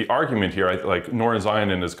the argument here, like Noren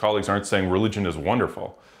Zion and his colleagues aren't saying religion is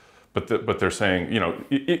wonderful, but they're saying, you know,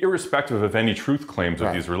 irrespective of any truth claims of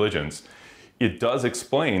right. these religions, it does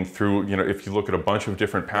explain through, you know, if you look at a bunch of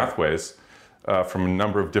different pathways from a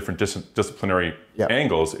number of different disciplinary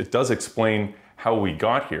angles, it does explain how we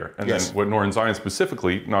got here. And yes. then what Noren Zion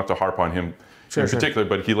specifically, not to harp on him in particular,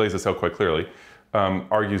 but he lays this out quite clearly,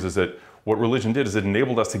 argues is that what religion did is it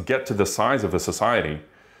enabled us to get to the size of a society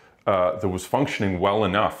that was functioning well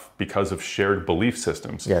enough because of shared belief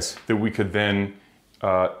systems yes. that we could then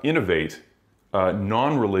innovate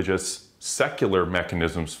non-religious secular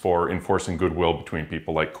mechanisms for enforcing goodwill between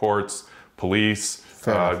people, like courts, police,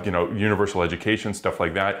 you know, universal education, stuff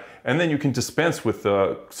like that. And then you can dispense with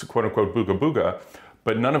the quote unquote booga booga,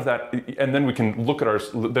 but none of that. And then we can look at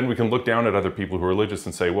then we can look down at other people who are religious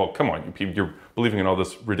and say, well, come on, you're believing in all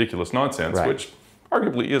this ridiculous nonsense, right. which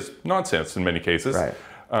arguably is nonsense in many cases. Right.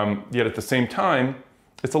 Yet at the same time,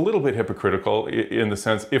 it's a little bit hypocritical in the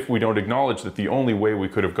sense if we don't acknowledge that the only way we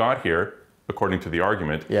could have got here, according to the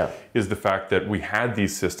argument, is the fact that we had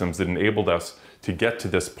these systems that enabled us to get to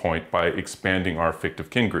this point by expanding our fictive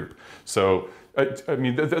kin group. So, I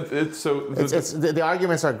mean, the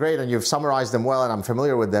arguments are great, and you've summarized them well, and I'm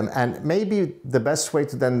familiar with them. And maybe the best way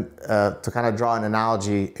to then to kind of draw an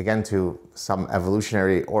analogy again to some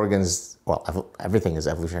evolutionary organs. Well, everything is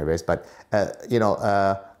evolutionary based, but you know,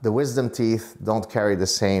 the wisdom teeth don't carry the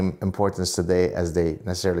same importance today as they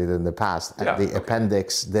necessarily did in the past. And the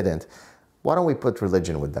appendix didn't. Why don't we put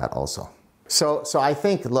religion with that also? So I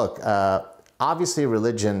think, look, obviously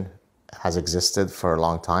religion has existed for a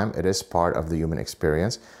long time. It is part of the human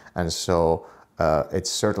experience. And so it's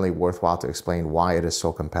certainly worthwhile to explain why it is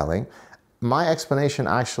so compelling. My explanation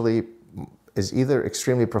actually is either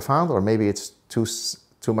extremely profound or maybe it's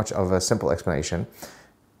too much of a simple explanation.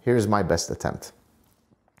 Here's my best attempt.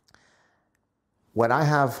 When I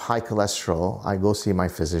have high cholesterol, I go see my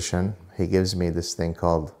physician. He gives me this thing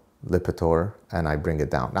called Lipitor, and I bring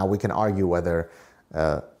it down. Now, we can argue whether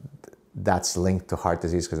that's linked to heart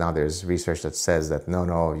disease, because now there's research that says that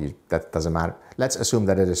that doesn't matter. Let's assume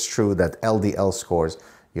that it is true that LDL scores,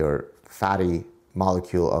 your fatty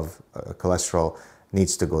molecule of cholesterol,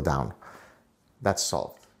 needs to go down. That's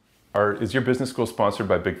solved. Is your business school sponsored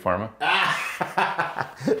by Big Pharma?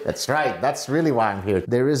 That's right. That's really why I'm here.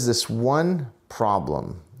 There is this one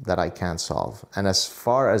problem that I can't solve. And as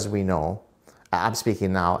far as we know, I'm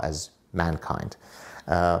speaking now as mankind,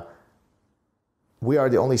 we are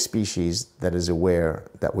the only species that is aware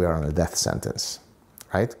that we are on a death sentence,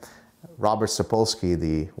 right? Robert Sapolsky,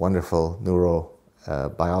 the wonderful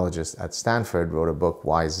neurobiologist at Stanford, wrote a book,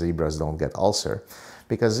 Why Zebras Don't Get Ulcer.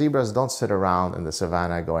 Because zebras don't sit around in the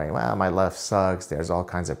savannah going, well, my life sucks, there's all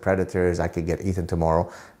kinds of predators, I could get eaten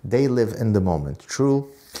tomorrow. They live in the moment.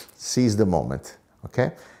 True, seize the moment,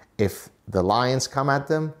 okay? If the lions come at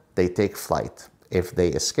them, they take flight. If they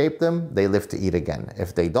escape them, they live to eat again.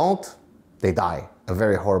 If they don't, they die a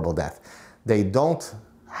very horrible death. They don't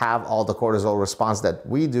have all the cortisol response that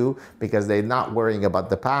we do because they're not worrying about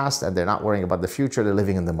the past and they're not worrying about the future. They're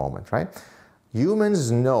living in the moment, right?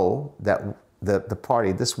 Humans know that the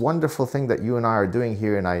party, this wonderful thing that you and I are doing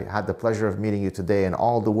here, and I had the pleasure of meeting you today, and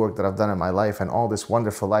all the work that I've done in my life and all this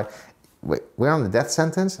wonderful life, we're on the death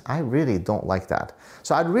sentence? I really don't like that.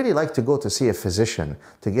 So I'd really like to go to see a physician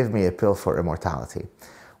to give me a pill for immortality.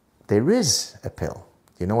 There is a pill.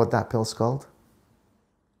 You know what that pill's called?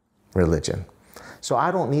 Religion. So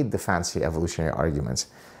I don't need the fancy evolutionary arguments.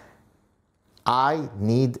 I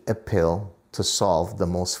need a pill to solve the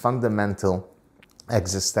most fundamental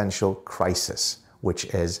existential crisis, which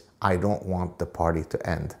is I don't want the party to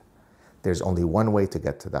end. There's only one way to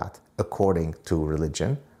get to that, according to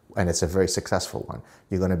religion, and it's a very successful one.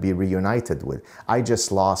 You're going to be reunited with. I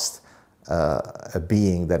just lost a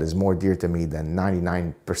being that is more dear to me than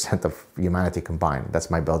 99% of humanity combined. That's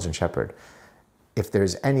my Belgian Shepherd. If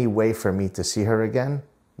there's any way for me to see her again,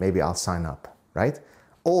 maybe I'll sign up, right?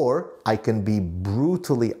 Or I can be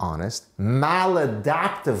brutally honest,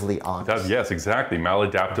 maladaptively honest. Yes, exactly.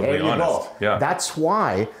 Maladaptively honest. Yeah. That's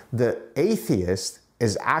why the atheist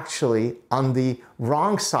is actually on the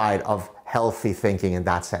wrong side of healthy thinking in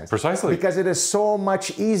that sense. Precisely. Because it is so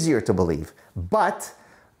much easier to believe. But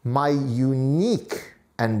my unique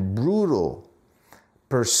and brutal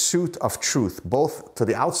pursuit of truth, both to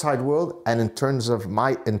the outside world and in terms of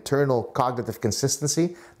my internal cognitive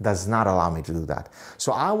consistency, does not allow me to do that.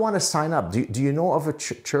 So I want to sign up. Do you know of a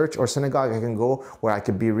church or synagogue I can go where I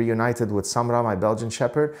could be reunited with Samra, my Belgian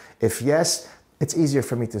Shepherd? If yes, it's easier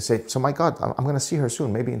for me to say, so my God, I'm going to see her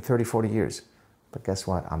soon, maybe in 30, 40 years. But guess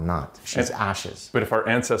what? I'm not. She's ashes. But if our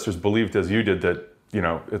ancestors believed as you did that, you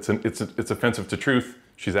know, it's offensive to truth,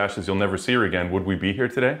 she's ashes, you'll never see her again, would we be here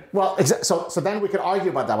today? Well, so then we could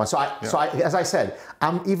argue about that one. As I said,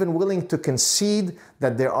 I'm even willing to concede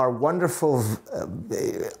that there are wonderful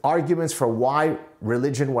arguments for why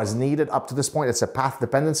religion was needed up to this point. It's a path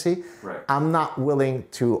dependency. Right. I'm not willing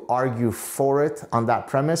to argue for it on that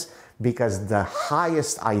premise because the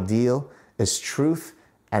highest ideal is truth,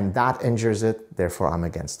 and that injures it, therefore I'm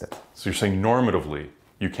against it. So you're saying normatively,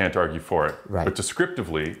 you can't argue for it. Right. But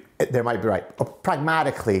descriptively, there might be right.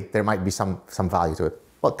 Pragmatically, there might be some value to it.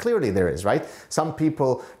 Well, clearly there is, right? Some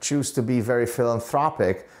people choose to be very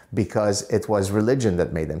philanthropic because it was religion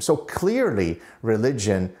that made them. So clearly,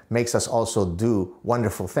 religion makes us also do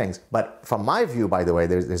wonderful things. But from my view, by the way,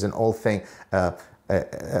 there's an old thing,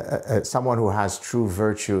 someone who has true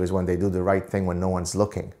virtue is when they do the right thing when no one's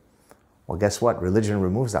looking. Well, guess what? Religion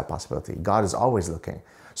removes that possibility. God is always looking.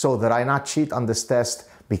 So did I not cheat on this test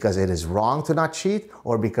because it is wrong to not cheat,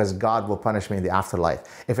 or because God will punish me in the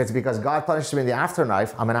afterlife? If it's because God punishes me in the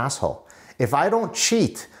afterlife, I'm an asshole. If I don't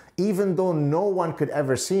cheat, even though no one could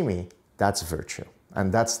ever see me, that's virtue.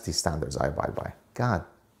 And that's the standards I abide by. God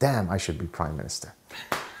damn, I should be Prime Minister.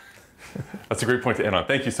 That's a great point to end on.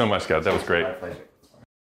 Thank you so much, Gad. That was great. My pleasure.